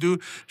everything she do.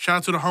 Shout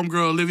out to the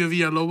homegirl, Olivia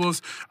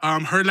Villalobos.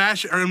 Her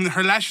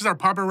lashes are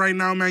popping right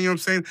now, man. You know what I'm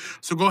saying?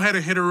 So go ahead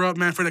and hit her up,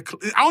 man. I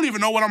don't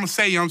even know what I'm gonna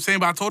say, you know what I'm saying?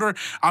 But I told her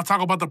I'll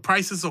talk about the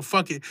prices, so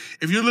fuck it.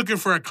 If you're looking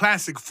for a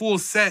classic full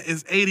set,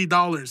 is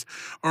 $80.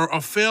 Or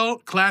a fill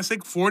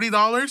classic,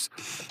 $40.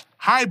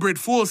 Hybrid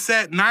full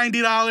set,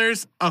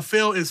 $90. A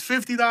fill is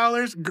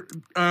 $50.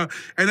 And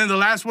then the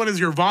last one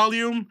is your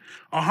volume,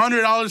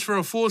 $100 for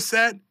a full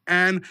set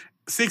and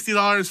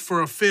 $60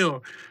 for a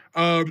fill.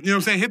 You know what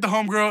I'm saying? Hit the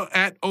homegirl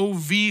at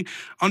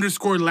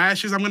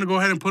OV_lashes. I'm going to go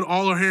ahead and put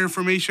all of her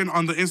information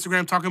on the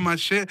Instagram talking my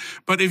shit.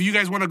 But if you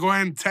guys want to go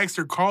ahead and text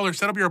or call or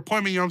set up your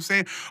appointment, you know what I'm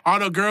saying? All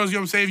the girls, you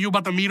know what I'm saying? If you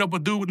about to meet up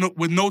with dude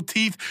with no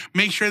teeth,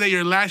 make sure that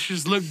your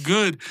lashes look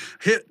good.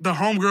 Hit the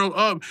homegirl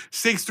up,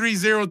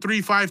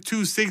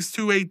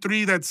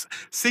 630-352-6283. That's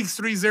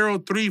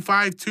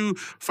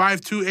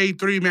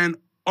 630-352-5283, man.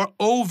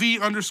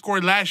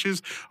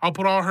 OV_lashes. I'll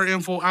put all her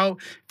info out.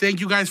 Thank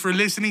you guys for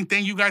listening.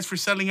 Thank you guys for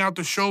selling out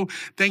the show.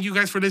 Thank you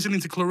guys for listening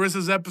to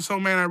Clarissa's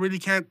episode, man. I really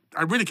can't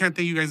thank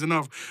you guys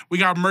enough. We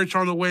got merch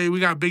on the way. We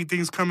got big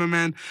things coming,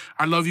 man.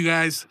 I love you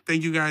guys.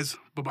 Thank you guys.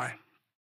 Bye-bye.